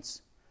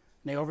governments,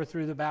 and they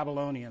overthrew the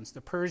Babylonians.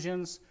 The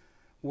Persians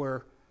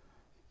were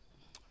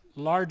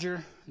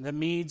larger, the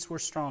Medes were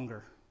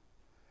stronger.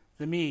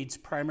 The Medes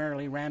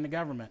primarily ran the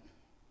government.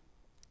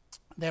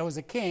 There was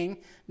a king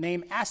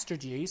named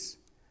Astrages.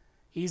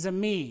 He's a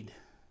Mede.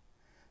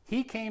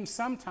 He came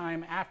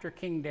sometime after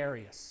King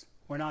Darius.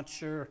 We're not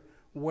sure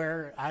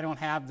where, I don't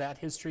have that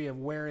history of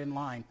where in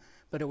line,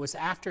 but it was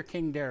after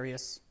King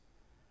Darius,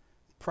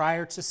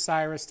 prior to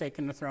Cyrus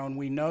taking the throne.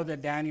 We know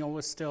that Daniel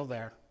was still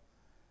there.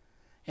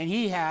 And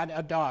he had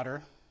a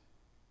daughter,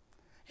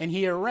 and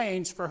he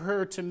arranged for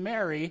her to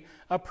marry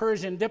a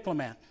Persian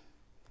diplomat.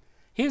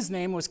 His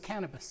name was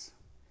Cambyses.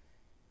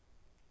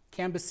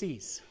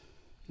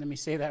 Let me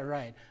say that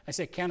right. I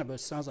say Cambyses,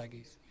 sounds like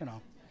he's,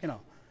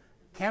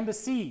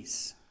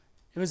 Cambyses.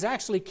 It was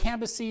actually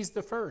Cambyses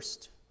the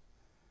first.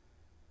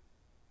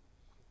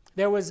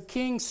 There was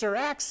King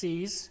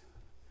Cyaxares,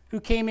 who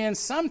came in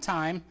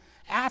sometime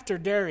after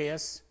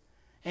Darius,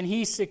 and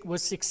he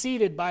was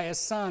succeeded by his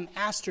son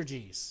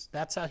Astrages.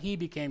 That's how he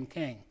became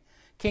king.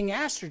 King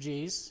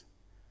Astrages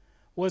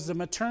was the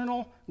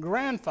maternal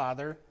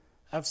grandfather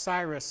of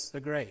Cyrus the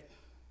Great.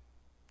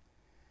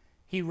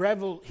 He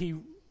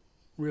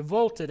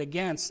revolted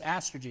against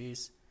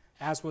Astrages,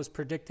 as was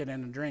predicted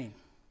in a dream.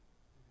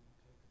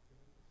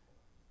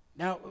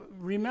 Now,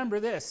 remember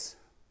this.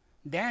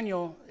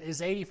 Daniel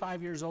is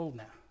 85 years old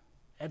now,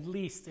 at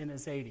least in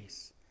his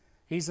 80s.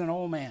 He's an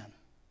old man.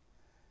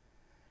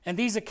 And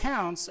these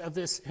accounts of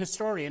this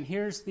historian,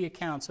 here's the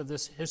accounts of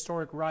this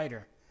historic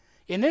writer.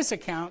 In this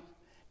account,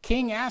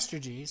 King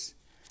Astrages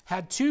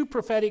had two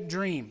prophetic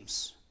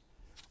dreams.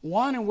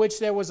 One in which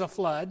there was a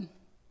flood,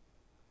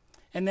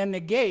 and then the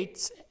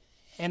gates,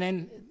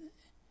 and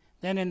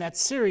then in that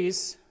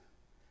series,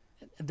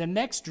 the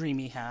next dream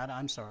he had,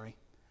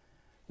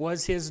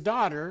 was his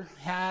daughter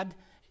had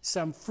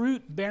some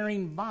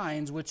fruit-bearing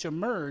vines which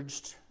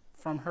emerged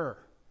from her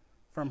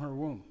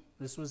womb.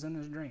 This was in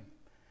his dream.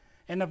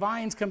 And the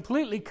vines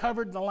completely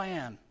covered the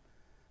land,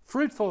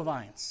 fruitful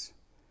vines.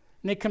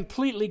 And they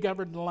completely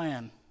covered the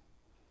land.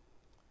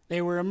 They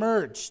were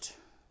emerged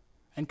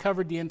and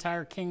covered the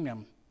entire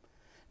kingdom.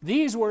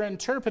 These were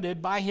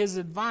interpreted by his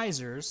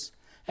advisors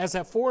as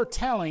a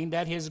foretelling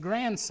that his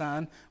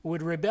grandson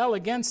would rebel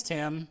against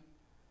him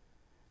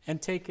and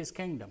take his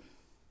kingdom.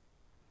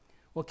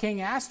 Well,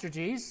 King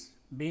Astrages,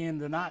 being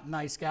the not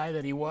nice guy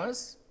that he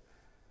was,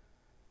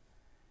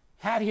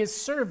 had his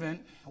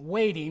servant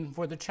waiting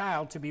for the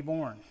child to be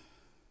born.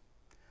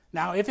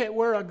 Now, if it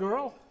were a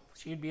girl,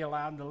 she'd be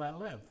allowed to let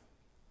live.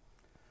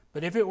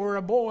 But if it were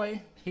a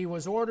boy, he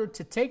was ordered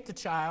to take the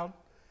child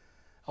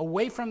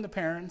away from the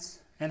parents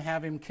and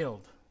have him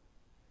killed.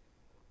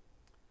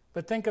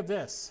 But think of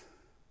this.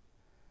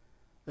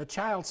 The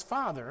child's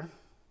father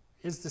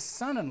is the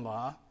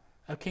son-in-law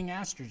of King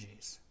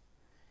Astrages.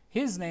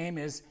 His name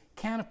is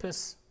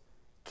Cambyses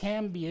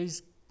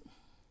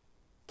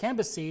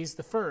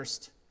the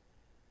first,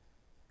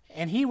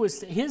 and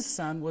his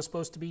son was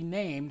supposed to be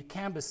named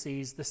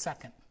Cambyses the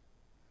second.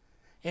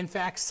 In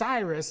fact,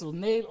 Cyrus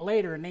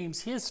later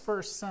names his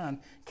first son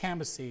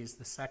Cambyses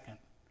the second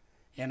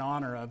in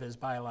honor of his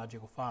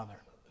biological father.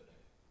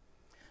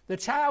 The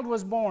child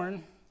was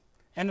born,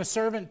 and the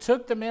servant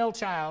took the male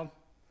child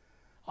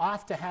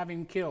off to have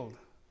him killed.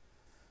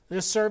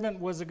 This servant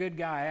was a good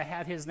guy. I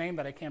had his name,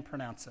 but I can't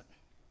pronounce it.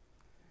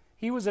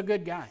 He was a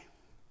good guy.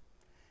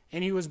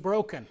 And he was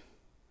broken,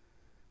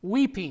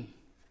 weeping,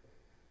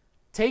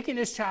 taking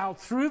his child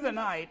through the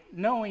night,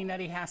 knowing that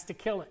he has to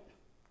kill it.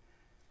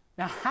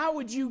 Now, how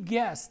would you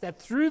guess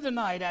that through the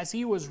night, as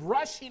he was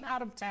rushing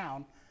out of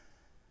town,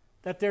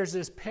 that there's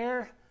this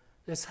pair,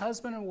 this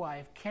husband and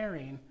wife,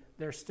 carrying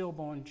their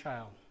stillborn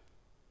child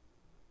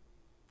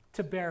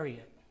to bury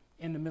it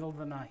in the middle of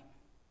the night?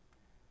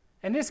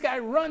 And this guy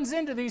runs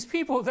into these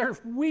people. They're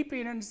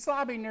weeping and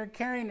sobbing. They're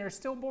carrying their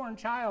stillborn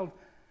child.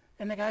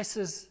 And the guy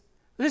says,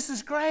 "This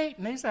is great."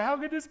 And they say, "How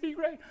could this be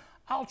great?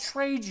 I'll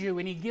trade you."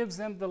 And he gives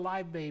them the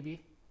live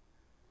baby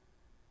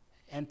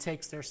and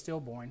takes their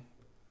stillborn,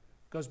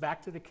 goes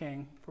back to the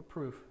king for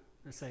proof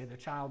to say the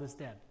child is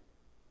dead.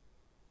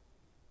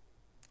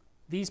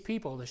 These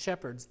people, the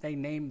shepherds, they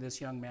named this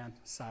young man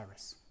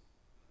Cyrus.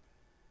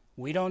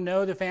 We don't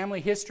know the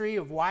family history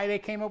of why they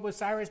came up with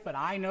Cyrus, but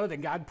I know that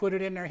God put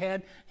it in their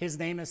head. His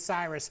name is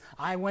Cyrus.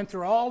 I went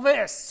through all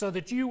this so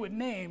that you would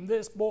name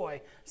this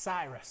boy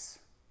Cyrus.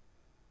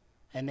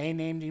 And they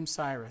named him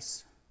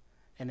Cyrus,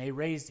 and they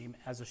raised him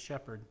as a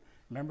shepherd.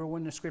 Remember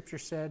when the scripture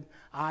said,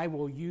 "I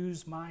will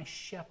use my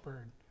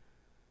shepherd."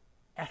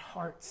 At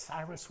heart,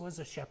 Cyrus was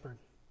a shepherd.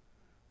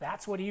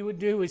 That's what he would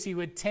do, is he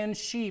would tend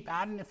sheep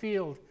out in the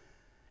field.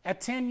 At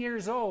 10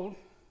 years old,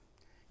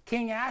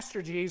 King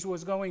Astrages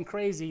was going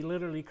crazy,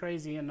 literally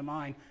crazy in the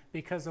mind,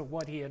 because of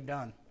what he had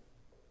done.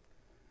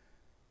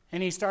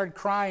 And he started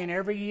crying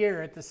every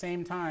year at the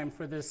same time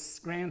for this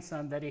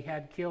grandson that he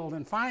had killed.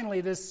 And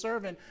finally, this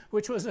servant,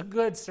 which was a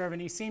good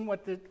servant, he seen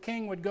what the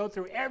king would go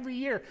through every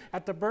year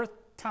at the birth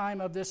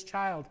time of this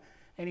child.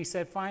 And he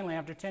said, finally,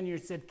 after 10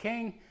 years, he said,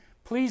 "King,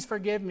 please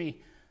forgive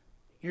me.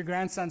 Your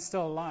grandson's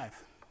still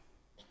alive."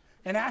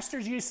 And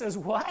Astrages says,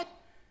 what?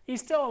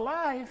 He's still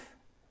alive?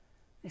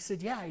 He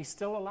said, yeah, he's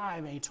still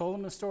alive. And he told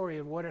him the story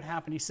of what had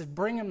happened. He said,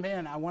 bring him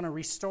in. I want to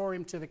restore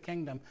him to the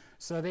kingdom.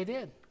 So they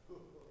did.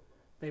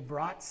 They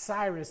brought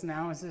Cyrus,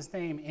 now is his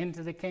name,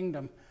 into the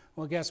kingdom.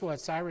 Well, guess what?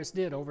 Cyrus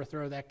did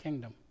overthrow that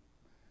kingdom.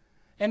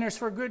 And there's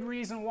for good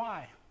reason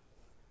why.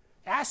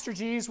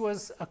 Astrages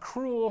was a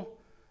cruel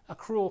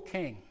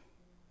king.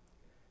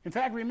 In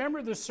fact,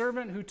 remember the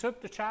servant who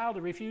took the child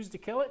and refused to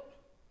kill it?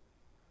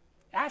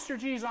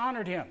 Astrages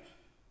honored him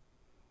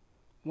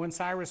when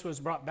Cyrus was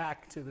brought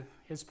back to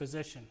his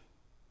position.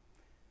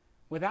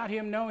 Without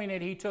him knowing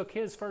it, he took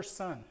his first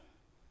son,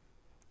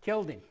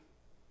 killed him,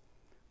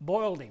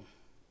 boiled him,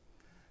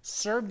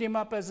 served him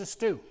up as a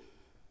stew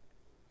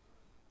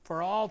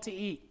for all to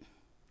eat.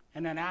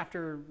 And then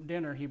after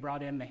dinner, he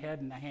brought in the head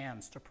and the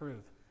hands to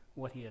prove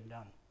what he had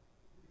done.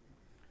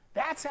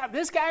 That's how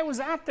this guy was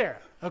out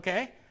there,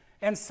 okay?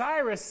 And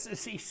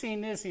Cyrus, he's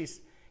seen this,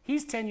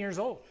 he's 10 years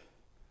old.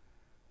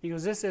 He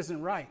goes, this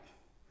isn't right.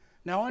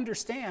 Now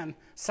understand,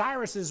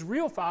 Cyrus's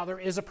real father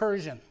is a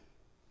Persian,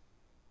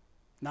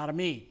 not a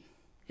Mede.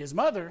 His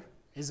mother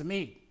is a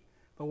Mede.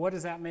 But what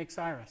does that make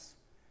Cyrus?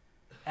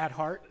 At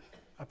heart,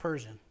 a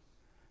Persian.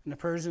 And the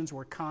Persians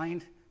were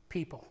kind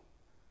people.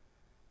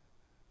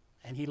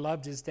 And he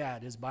loved his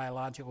dad, his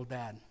biological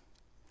dad.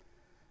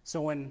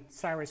 So when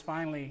Cyrus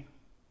finally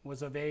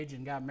was of age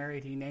and got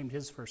married, he named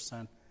his first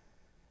son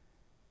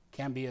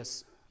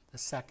Cambyses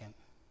II.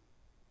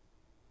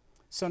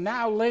 So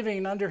now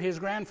living under his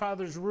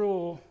grandfather's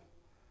rule,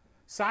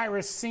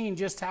 Cyrus seen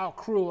just how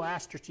cruel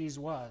Astraches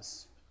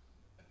was.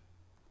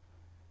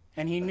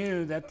 And he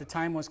knew that the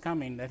time was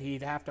coming that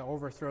he'd have to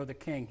overthrow the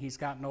king. He's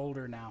gotten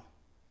older now.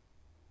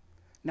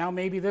 Now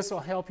maybe this will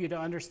help you to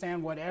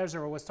understand what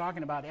Ezra was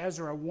talking about.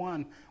 Ezra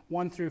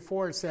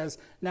 1:1-4, it says,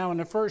 now in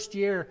the first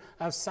year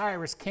of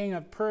Cyrus, king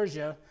of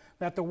Persia,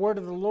 that the word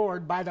of the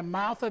Lord by the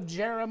mouth of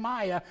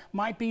Jeremiah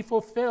might be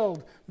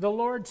fulfilled, the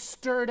Lord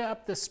stirred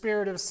up the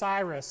spirit of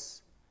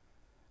Cyrus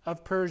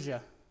of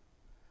Persia,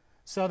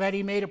 so that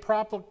he made a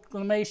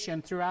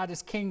proclamation throughout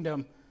his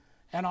kingdom,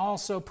 and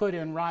also put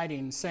in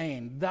writing,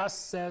 saying, thus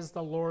says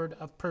the Lord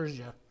of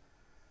Persia,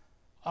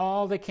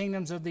 all the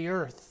kingdoms of the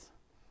earth,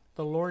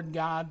 the Lord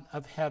God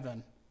of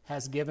heaven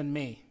has given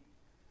me,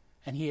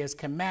 and he has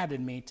commanded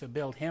me to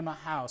build him a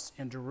house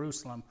in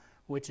Jerusalem,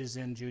 which is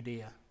in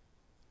Judea.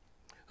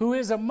 Who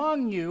is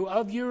among you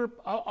of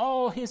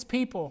all his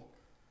people?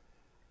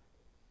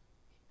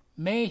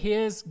 May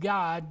his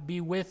God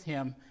be with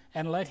him,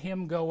 and let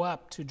him go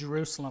up to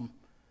Jerusalem,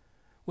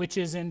 which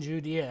is in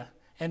Judea,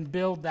 and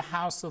build the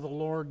house of the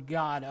Lord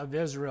God of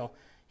Israel.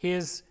 He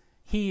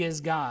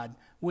is God,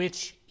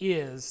 which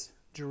is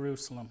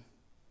Jerusalem.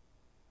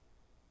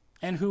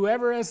 And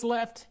whoever is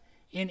left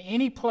in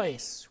any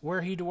place where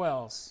he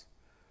dwells,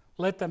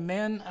 let the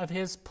men of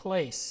his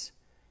place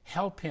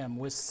help him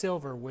with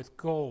silver, with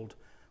gold,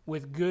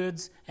 with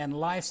goods and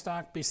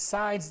livestock,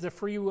 besides the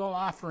freewill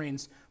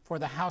offerings for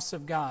the house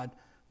of God,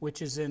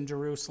 which is in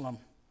Jerusalem.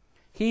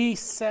 He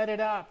set it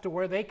up to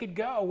where they could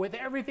go with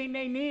everything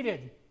they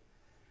needed.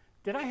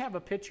 Did I have a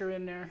picture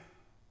in there?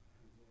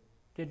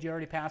 Did you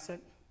already pass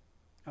it?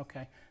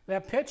 Okay.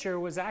 That picture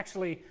was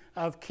actually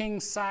of King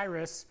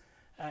Cyrus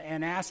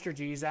and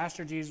Astrages.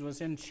 Astrages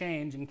was in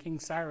chains, and King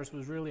Cyrus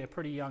was really a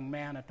pretty young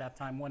man at that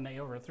time when they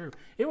overthrew.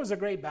 It was a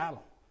great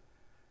battle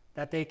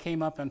that they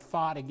came up and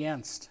fought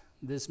against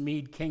this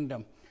Mede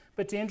kingdom.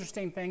 But the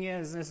interesting thing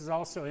is, this is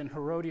also in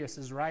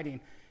Herodias' writing,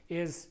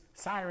 is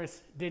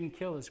Cyrus didn't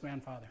kill his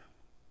grandfather.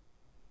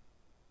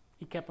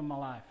 He kept him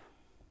alive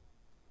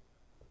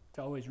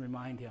to always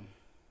remind him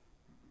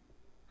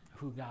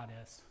who God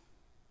is.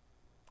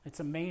 It's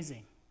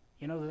amazing.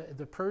 You know,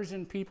 the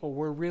Persian people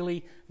were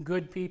really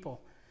good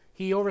people.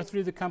 He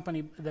overthrew the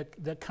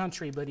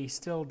country, but he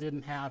still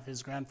didn't have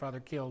his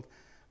grandfather killed,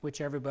 which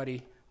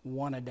everybody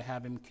wanted to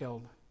have him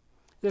killed.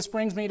 This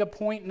brings me to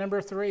point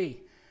number 3.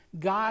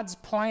 God's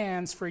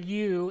plans for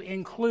you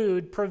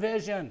include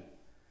provision.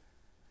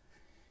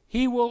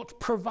 He will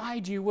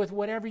provide you with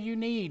whatever you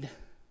need.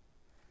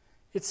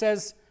 It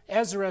says,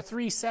 Ezra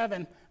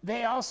 3:7,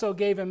 they also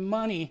gave him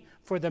money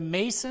for the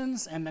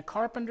masons and the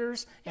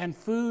carpenters, and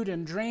food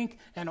and drink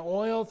and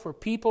oil for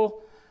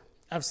people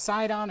of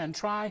Sidon and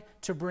Tyre,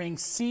 to bring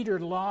cedar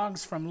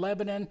logs from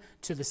Lebanon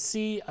to the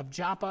Sea of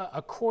Joppa,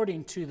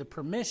 according to the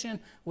permission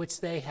which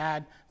they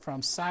had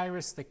from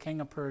Cyrus the king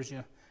of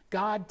Persia.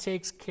 God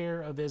takes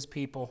care of his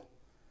people,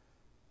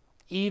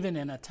 even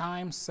in a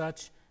time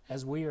such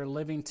as we are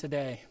living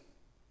today.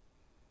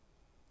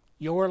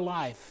 Your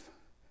life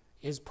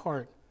is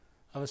part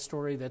of a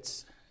story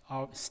that's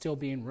still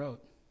being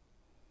wrote.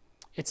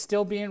 It's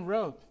still being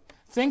wrote.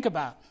 Think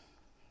about it.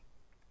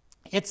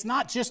 It's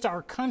not just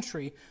our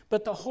country,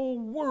 but the whole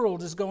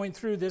world is going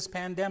through this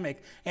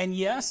pandemic. And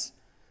yes,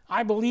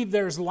 I believe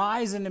there's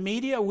lies in the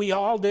media. We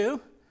all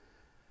do.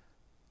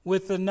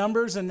 With the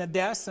numbers and the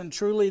deaths and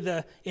truly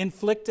the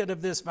inflicted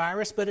of this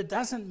virus. But it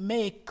doesn't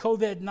make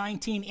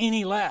COVID-19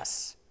 any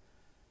less.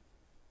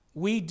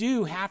 We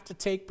do have to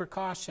take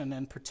precaution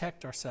and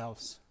protect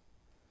ourselves.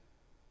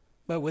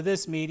 But with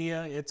this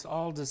media, it's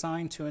all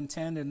designed to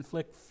intend and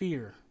inflict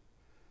fear,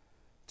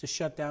 to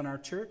shut down our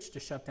church, to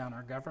shut down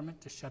our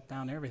government, to shut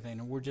down everything,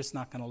 and we're just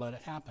not going to let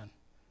it happen.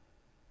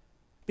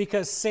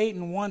 Because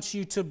Satan wants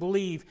you to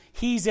believe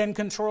he's in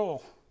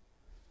control,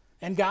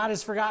 and God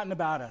has forgotten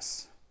about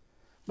us.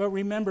 But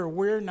remember,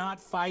 we're not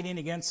fighting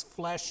against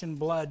flesh and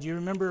blood. Do you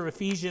remember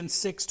Ephesians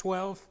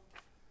 6:12?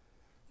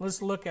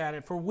 Let's look at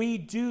it. For we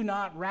do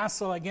not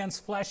wrestle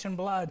against flesh and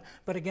blood,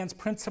 but against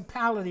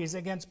principalities,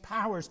 against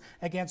powers,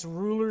 against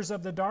rulers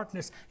of the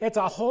darkness. It's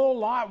a whole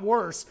lot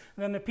worse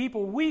than the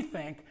people we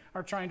think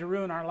are trying to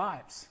ruin our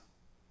lives.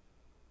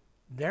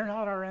 They're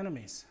not our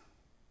enemies.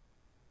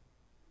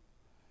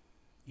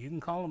 You can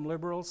call them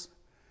liberals.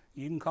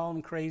 You can call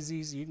them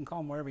crazies. You can call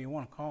them whatever you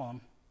want to call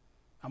them.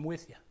 I'm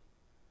with you.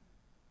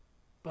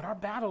 But our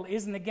battle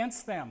isn't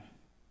against them.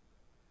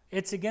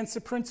 It's against the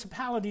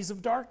principalities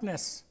of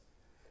darkness.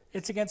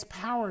 It's against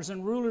powers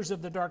and rulers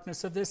of the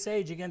darkness of this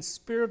age, against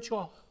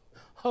spiritual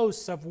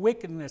hosts of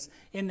wickedness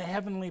in the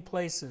heavenly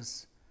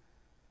places.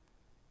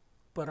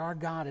 But our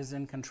God is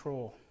in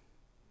control.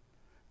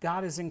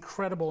 God is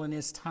incredible in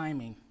his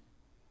timing.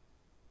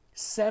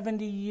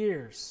 70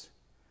 years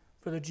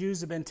for the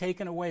Jews have been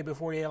taken away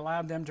before he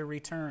allowed them to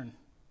return.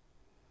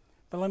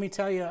 But let me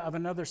tell you of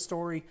another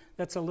story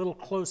that's a little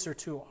closer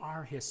to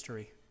our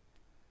history.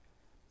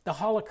 The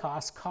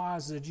Holocaust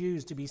caused the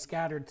Jews to be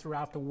scattered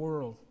throughout the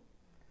world.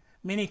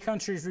 Many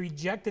countries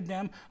rejected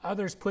them.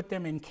 Others put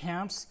them in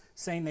camps,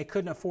 saying they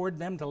couldn't afford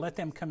them to let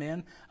them come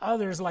in.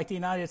 Others, like the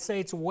United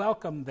States,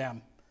 welcomed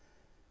them.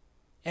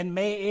 And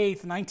May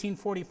 8th,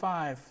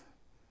 1945,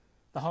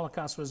 the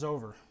Holocaust was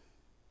over.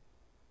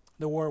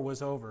 The war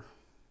was over.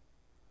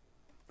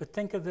 But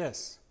think of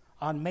this.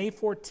 On May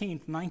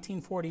 14th,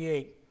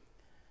 1948,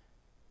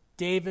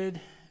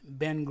 David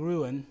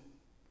Ben-Gurion,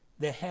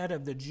 the head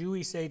of the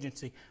Jewish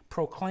Agency,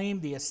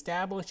 proclaimed the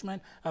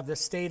establishment of the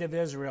State of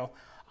Israel.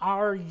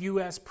 Our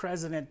U.S.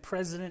 President,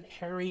 President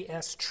Harry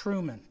S.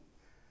 Truman,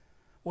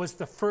 was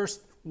the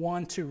first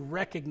one to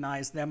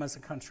recognize them as a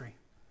country.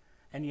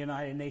 And the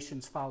United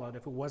Nations followed.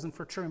 If it wasn't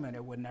for Truman,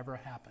 it would never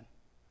have happened.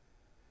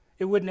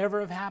 It would never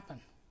have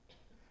happened.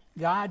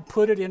 God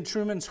put it in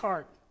Truman's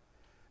heart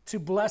to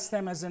bless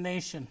them as a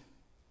nation.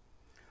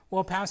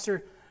 Well,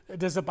 Pastor,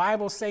 does the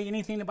Bible say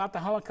anything about the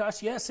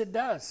Holocaust? Yes, it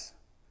does.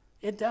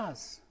 It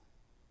does.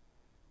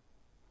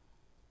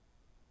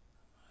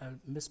 I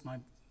missed my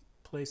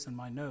place in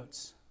my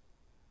notes.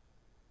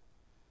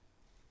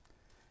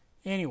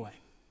 Anyway,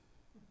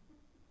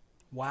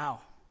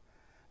 wow.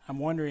 I'm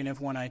wondering if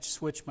when I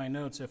switch my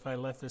notes, if I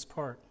left this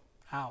part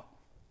out.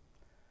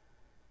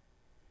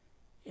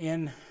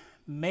 In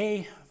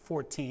May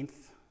 14th,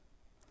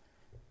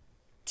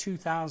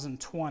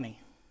 2020,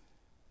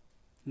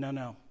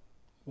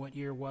 what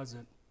year was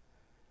it?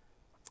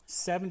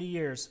 70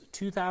 years,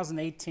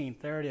 2018,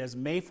 there it is,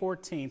 May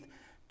 14th,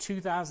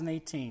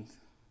 2018.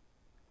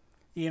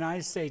 The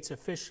United States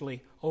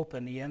officially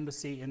opened the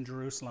embassy in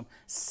Jerusalem.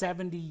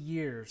 70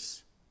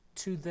 years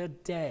to the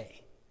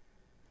day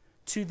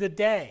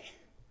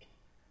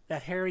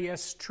that Harry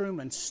S.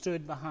 Truman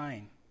stood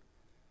behind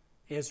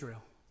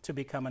Israel to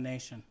become a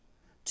nation.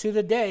 To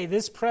the day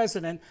this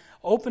president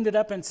opened it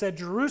up and said,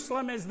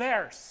 Jerusalem is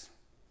theirs.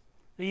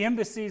 The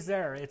embassy's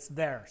there, it's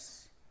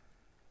theirs.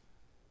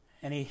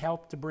 And he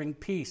helped to bring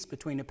peace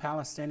between the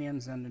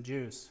Palestinians and the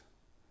Jews.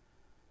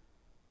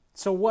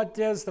 So what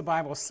does the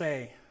Bible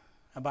say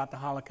about the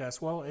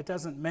Holocaust? Well, it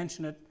doesn't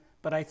mention it,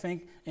 but I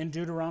think in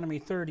Deuteronomy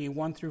 30,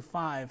 1 through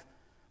 5,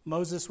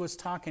 Moses was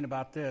talking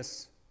about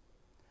this.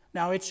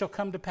 Now it shall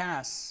come to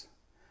pass,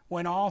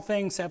 when all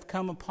things have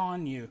come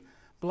upon you,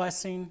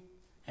 blessing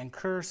and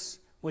curse,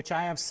 which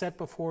I have set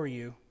before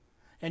you,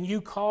 and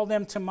you call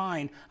them to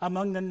mind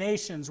among the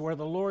nations where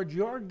the Lord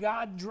your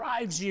God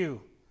drives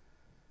you,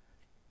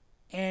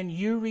 and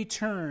you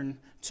return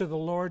to the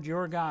Lord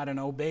your God and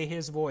obey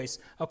his voice,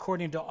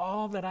 according to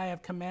all that I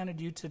have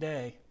commanded you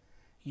today,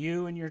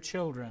 you and your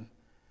children,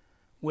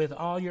 with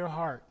all your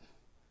heart,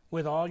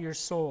 with all your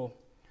soul,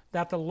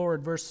 that the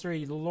Lord, verse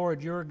 3, the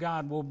Lord your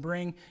God will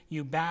bring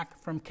you back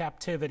from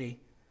captivity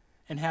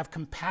and have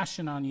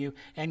compassion on you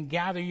and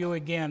gather you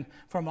again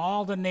from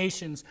all the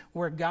nations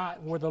where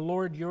the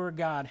Lord your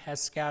God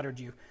has scattered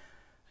you.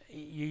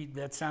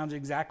 That sounds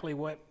exactly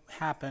what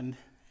happened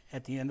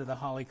at the end of the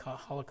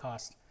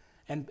Holocaust.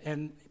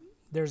 And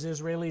there's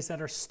Israelis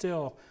that are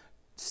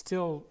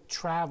still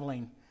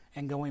traveling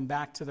and going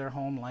back to their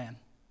homeland.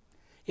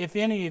 If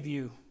any of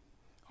you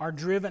are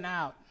driven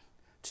out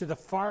to the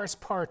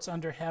farthest parts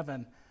under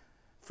heaven,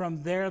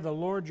 from there the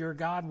Lord your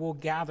God will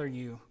gather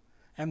you,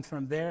 and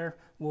from there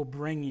will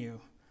bring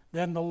you.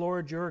 Then the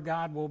Lord your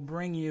God will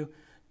bring you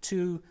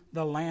to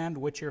the land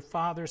which your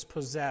fathers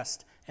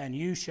possessed, and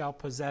you shall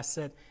possess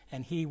it,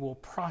 and he will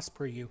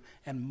prosper you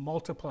and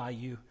multiply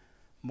you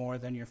more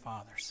than your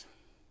fathers.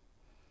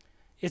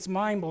 It's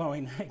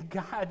mind-blowing.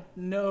 God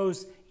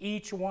knows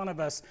each one of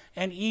us,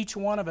 and each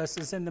one of us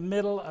is in the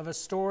middle of a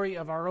story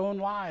of our own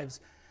lives,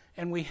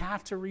 and we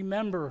have to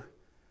remember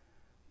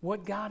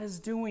what God is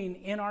doing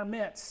in our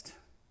midst.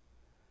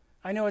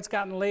 I know it's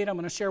gotten late. I'm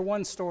going to share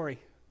one story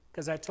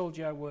because I told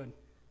you I would.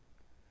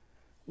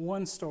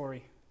 One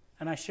story.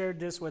 And I shared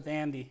this with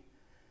Andy.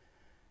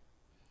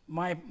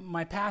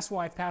 My past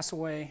wife passed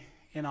away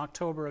in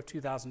October of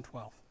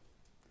 2012.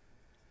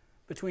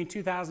 Between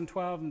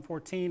 2012 and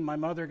 14, my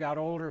mother got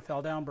older,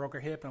 fell down, broke her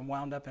hip, and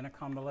wound up in a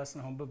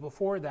convalescent home. But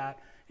before that,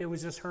 it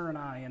was just her and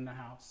I in the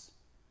house.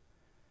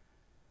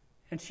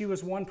 And she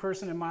was one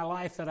person in my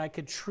life that I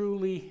could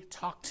truly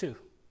talk to.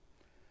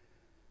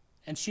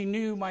 And she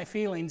knew my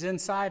feelings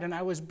inside, and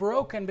I was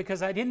broken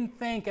because I didn't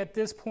think at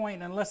this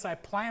point, unless I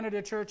planted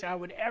a church, I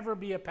would ever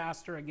be a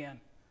pastor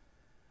again.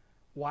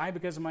 Why?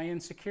 Because of my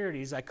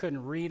insecurities. I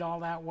couldn't read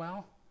all that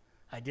well.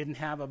 I didn't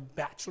have a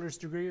bachelor's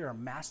degree or a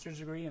master's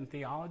degree in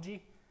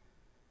theology.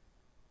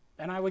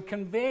 And I would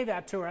convey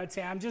that to her. I'd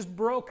say, I'm just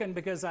broken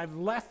because I've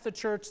left the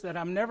church that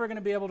I'm never going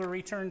to be able to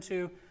return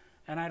to,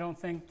 and I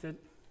don't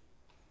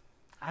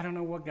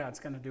know what God's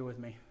going to do with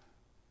me.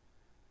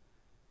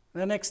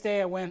 The next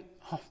day I went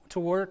to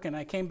work and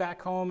I came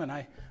back home and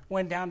I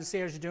went down to see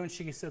how she's doing.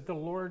 She said, the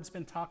Lord's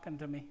been talking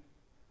to me.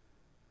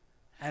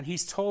 And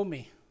He's told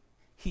me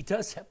He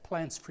does have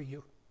plans for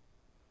you.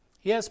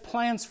 He has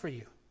plans for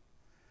you.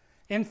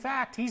 In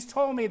fact, He's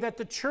told me that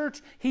the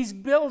church He's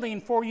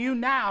building for you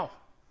now,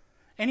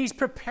 and He's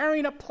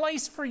preparing a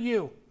place for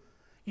you.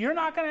 You're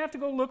not going to have to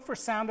go look for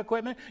sound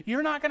equipment.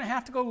 You're not going to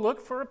have to go look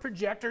for a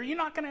projector. You're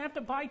not going to have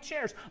to buy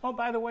chairs. Oh,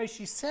 by the way,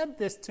 she said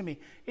this to me.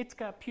 It's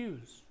got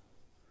pews.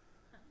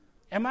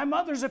 And my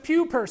mother's a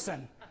pew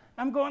person.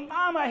 I'm going,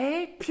 Mom, I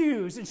hate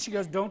pews. And she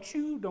goes, don't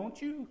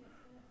you?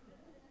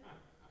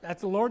 That's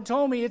the Lord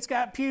told me, it's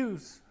got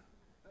pews.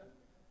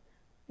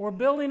 We're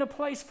building a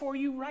place for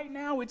you right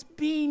now. It's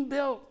being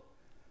built.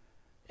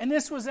 And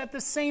this was at the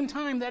same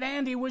time that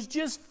Andy was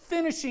just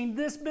finishing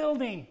this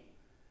building.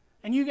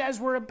 And you guys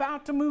were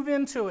about to move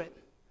into it.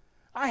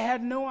 I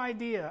had no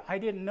idea. I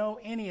didn't know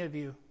any of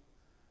you.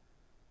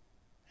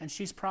 And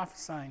she's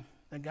prophesying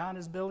that God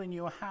is building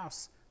you a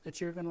house that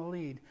you're going to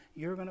lead.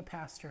 You're going to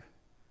pastor.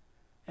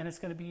 And it's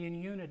going to be in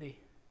unity.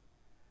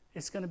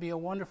 It's going to be a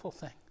wonderful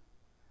thing.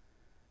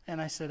 And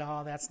I said,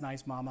 oh, that's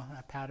nice, Mama.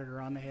 I patted her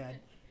on the head.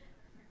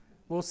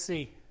 We'll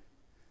see.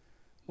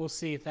 We'll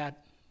see if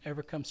that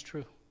ever comes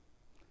true.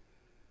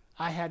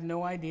 I had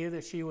no idea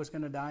that she was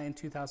going to die in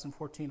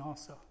 2014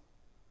 also.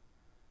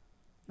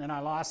 And I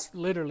lost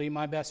literally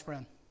my best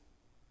friend.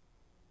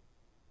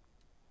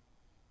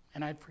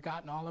 And I'd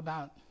forgotten all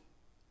about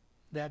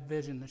that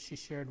vision that she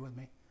shared with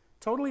me.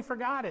 Totally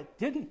forgot it.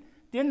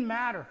 Didn't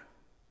matter.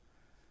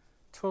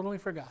 Totally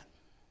forgot.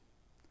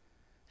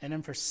 And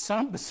then for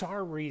some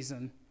bizarre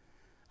reason,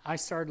 I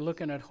started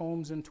looking at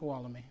homes in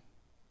Tuolumne.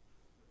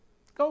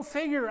 Go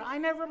figure. I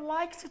never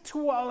liked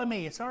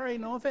Tuolumne. Sorry,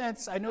 no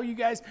offense. I know you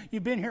guys,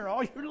 you've been here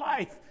all your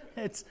life.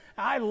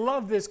 I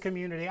love this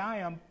community. I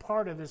am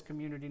part of this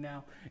community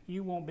now.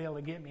 You won't be able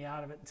to get me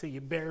out of it until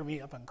you bury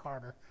me up in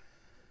Carter.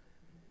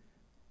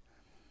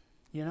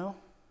 You know,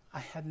 I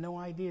had no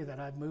idea that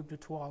I'd moved to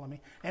Tuolumne.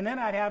 And then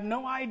I'd have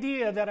no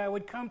idea that I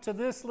would come to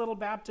this little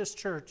Baptist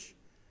church.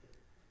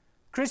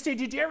 Christy,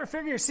 did you ever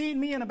figure seeing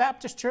me in a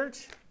Baptist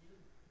church?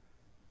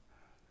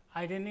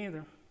 I didn't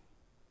either.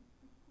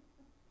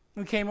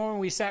 We came over and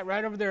we sat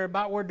right over there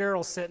about where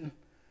Daryl's sitting.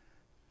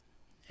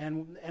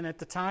 And at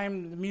the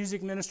time, the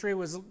music ministry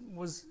was a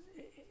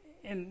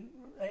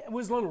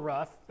little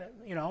rough.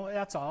 You know,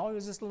 that's all. It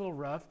was just a little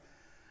rough.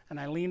 And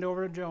I leaned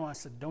over to Joe and I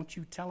said, don't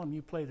you tell him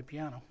you play the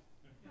piano.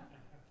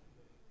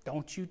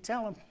 Don't you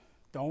tell him.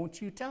 Don't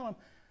you tell him.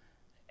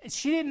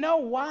 She didn't know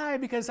why,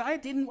 because I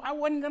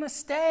wasn't going to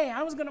stay.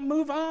 I was going to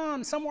move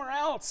on somewhere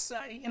else.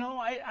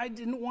 I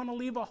didn't want to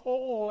leave a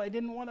hole. I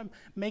didn't want to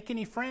make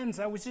any friends.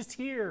 I was just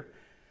here.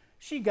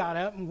 She got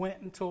up and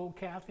went and told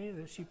Kathy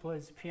that she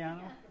plays the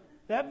piano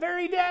that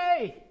very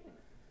day.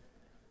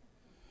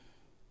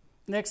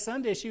 Next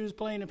Sunday, she was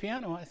playing the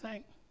piano, I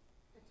think.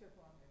 It took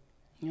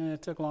longer. Yeah,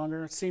 it took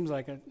longer. It seems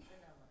like it.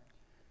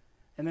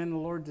 And then the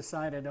Lord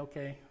decided,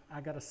 okay,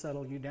 I got to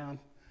settle you down.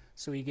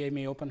 So He gave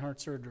me open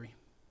heart surgery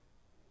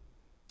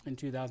in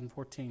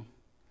 2014.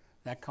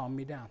 That calmed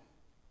me down.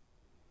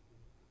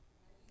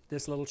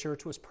 This little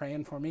church was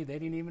praying for me. They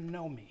didn't even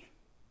know me.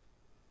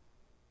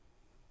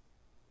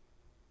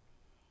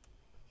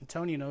 And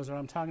Tony knows what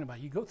I'm talking about.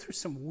 You go through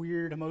some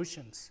weird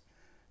emotions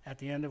at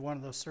the end of one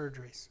of those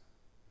surgeries.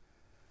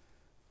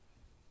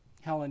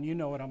 Helen, you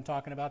know what I'm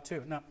talking about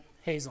too. No,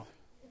 Hazel.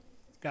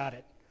 Got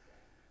it.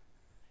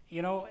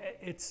 You know,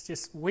 it's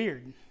just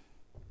weird.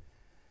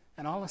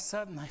 And all of a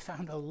sudden, I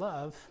found a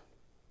love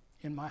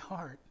in my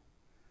heart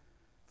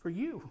for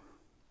you.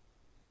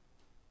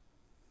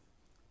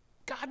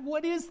 God,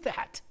 what is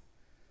that?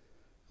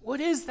 What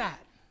is that?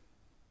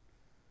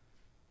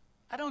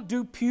 I don't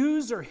do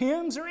pews or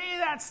hymns or any of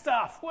that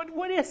stuff.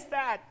 What is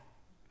that?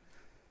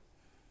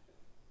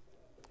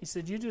 He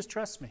said, you just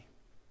trust me.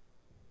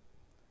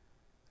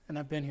 And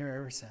I've been here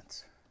ever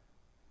since.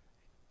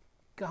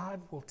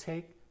 God will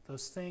take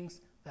those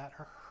things that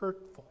are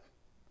hurtful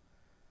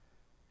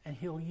and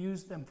He'll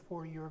use them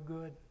for your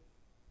good.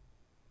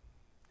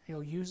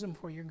 He'll use them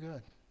for your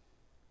good.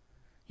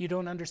 You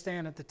don't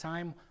understand at the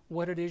time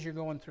what it is you're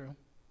going through.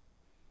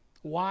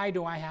 Why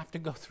do I have to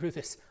go through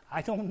this?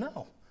 I don't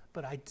know,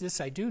 but I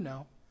do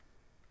know.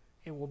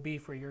 It will be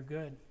for your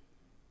good.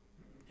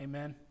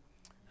 Amen.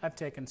 I've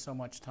taken so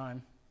much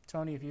time.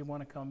 Tony, if you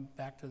want to come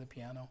back to the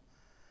piano.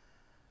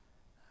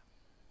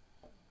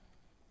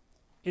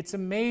 It's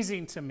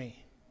amazing to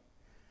me,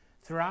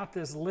 throughout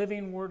this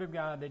living Word of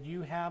God that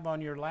you have on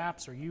your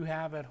laps or you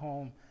have at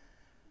home,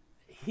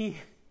 He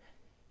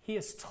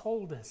has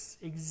told us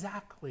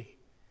exactly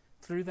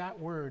through that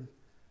Word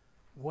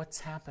what's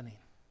happening.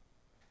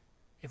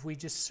 If we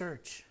just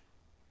search,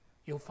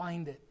 you'll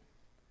find it.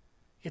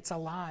 It's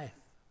alive.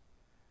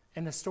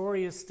 And the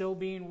story is still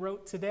being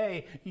wrote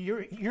today.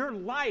 Your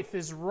life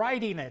is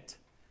writing it.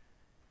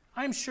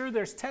 I'm sure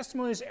there's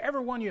testimonies to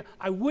every one of you.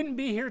 I wouldn't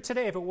be here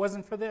today if it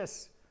wasn't for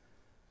this.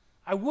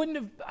 I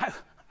wouldn't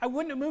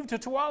have moved to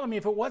Tuolumne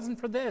if it wasn't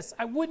for this.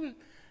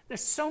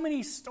 There's so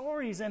many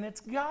stories, and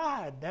it's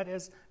God that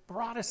has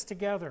brought us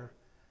together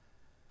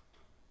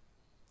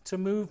to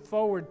move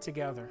forward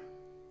together.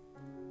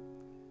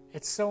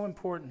 It's so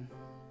important.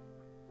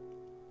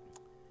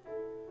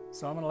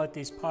 So I'm going to let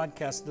these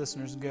podcast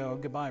listeners go.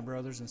 Goodbye,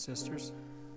 brothers and sisters.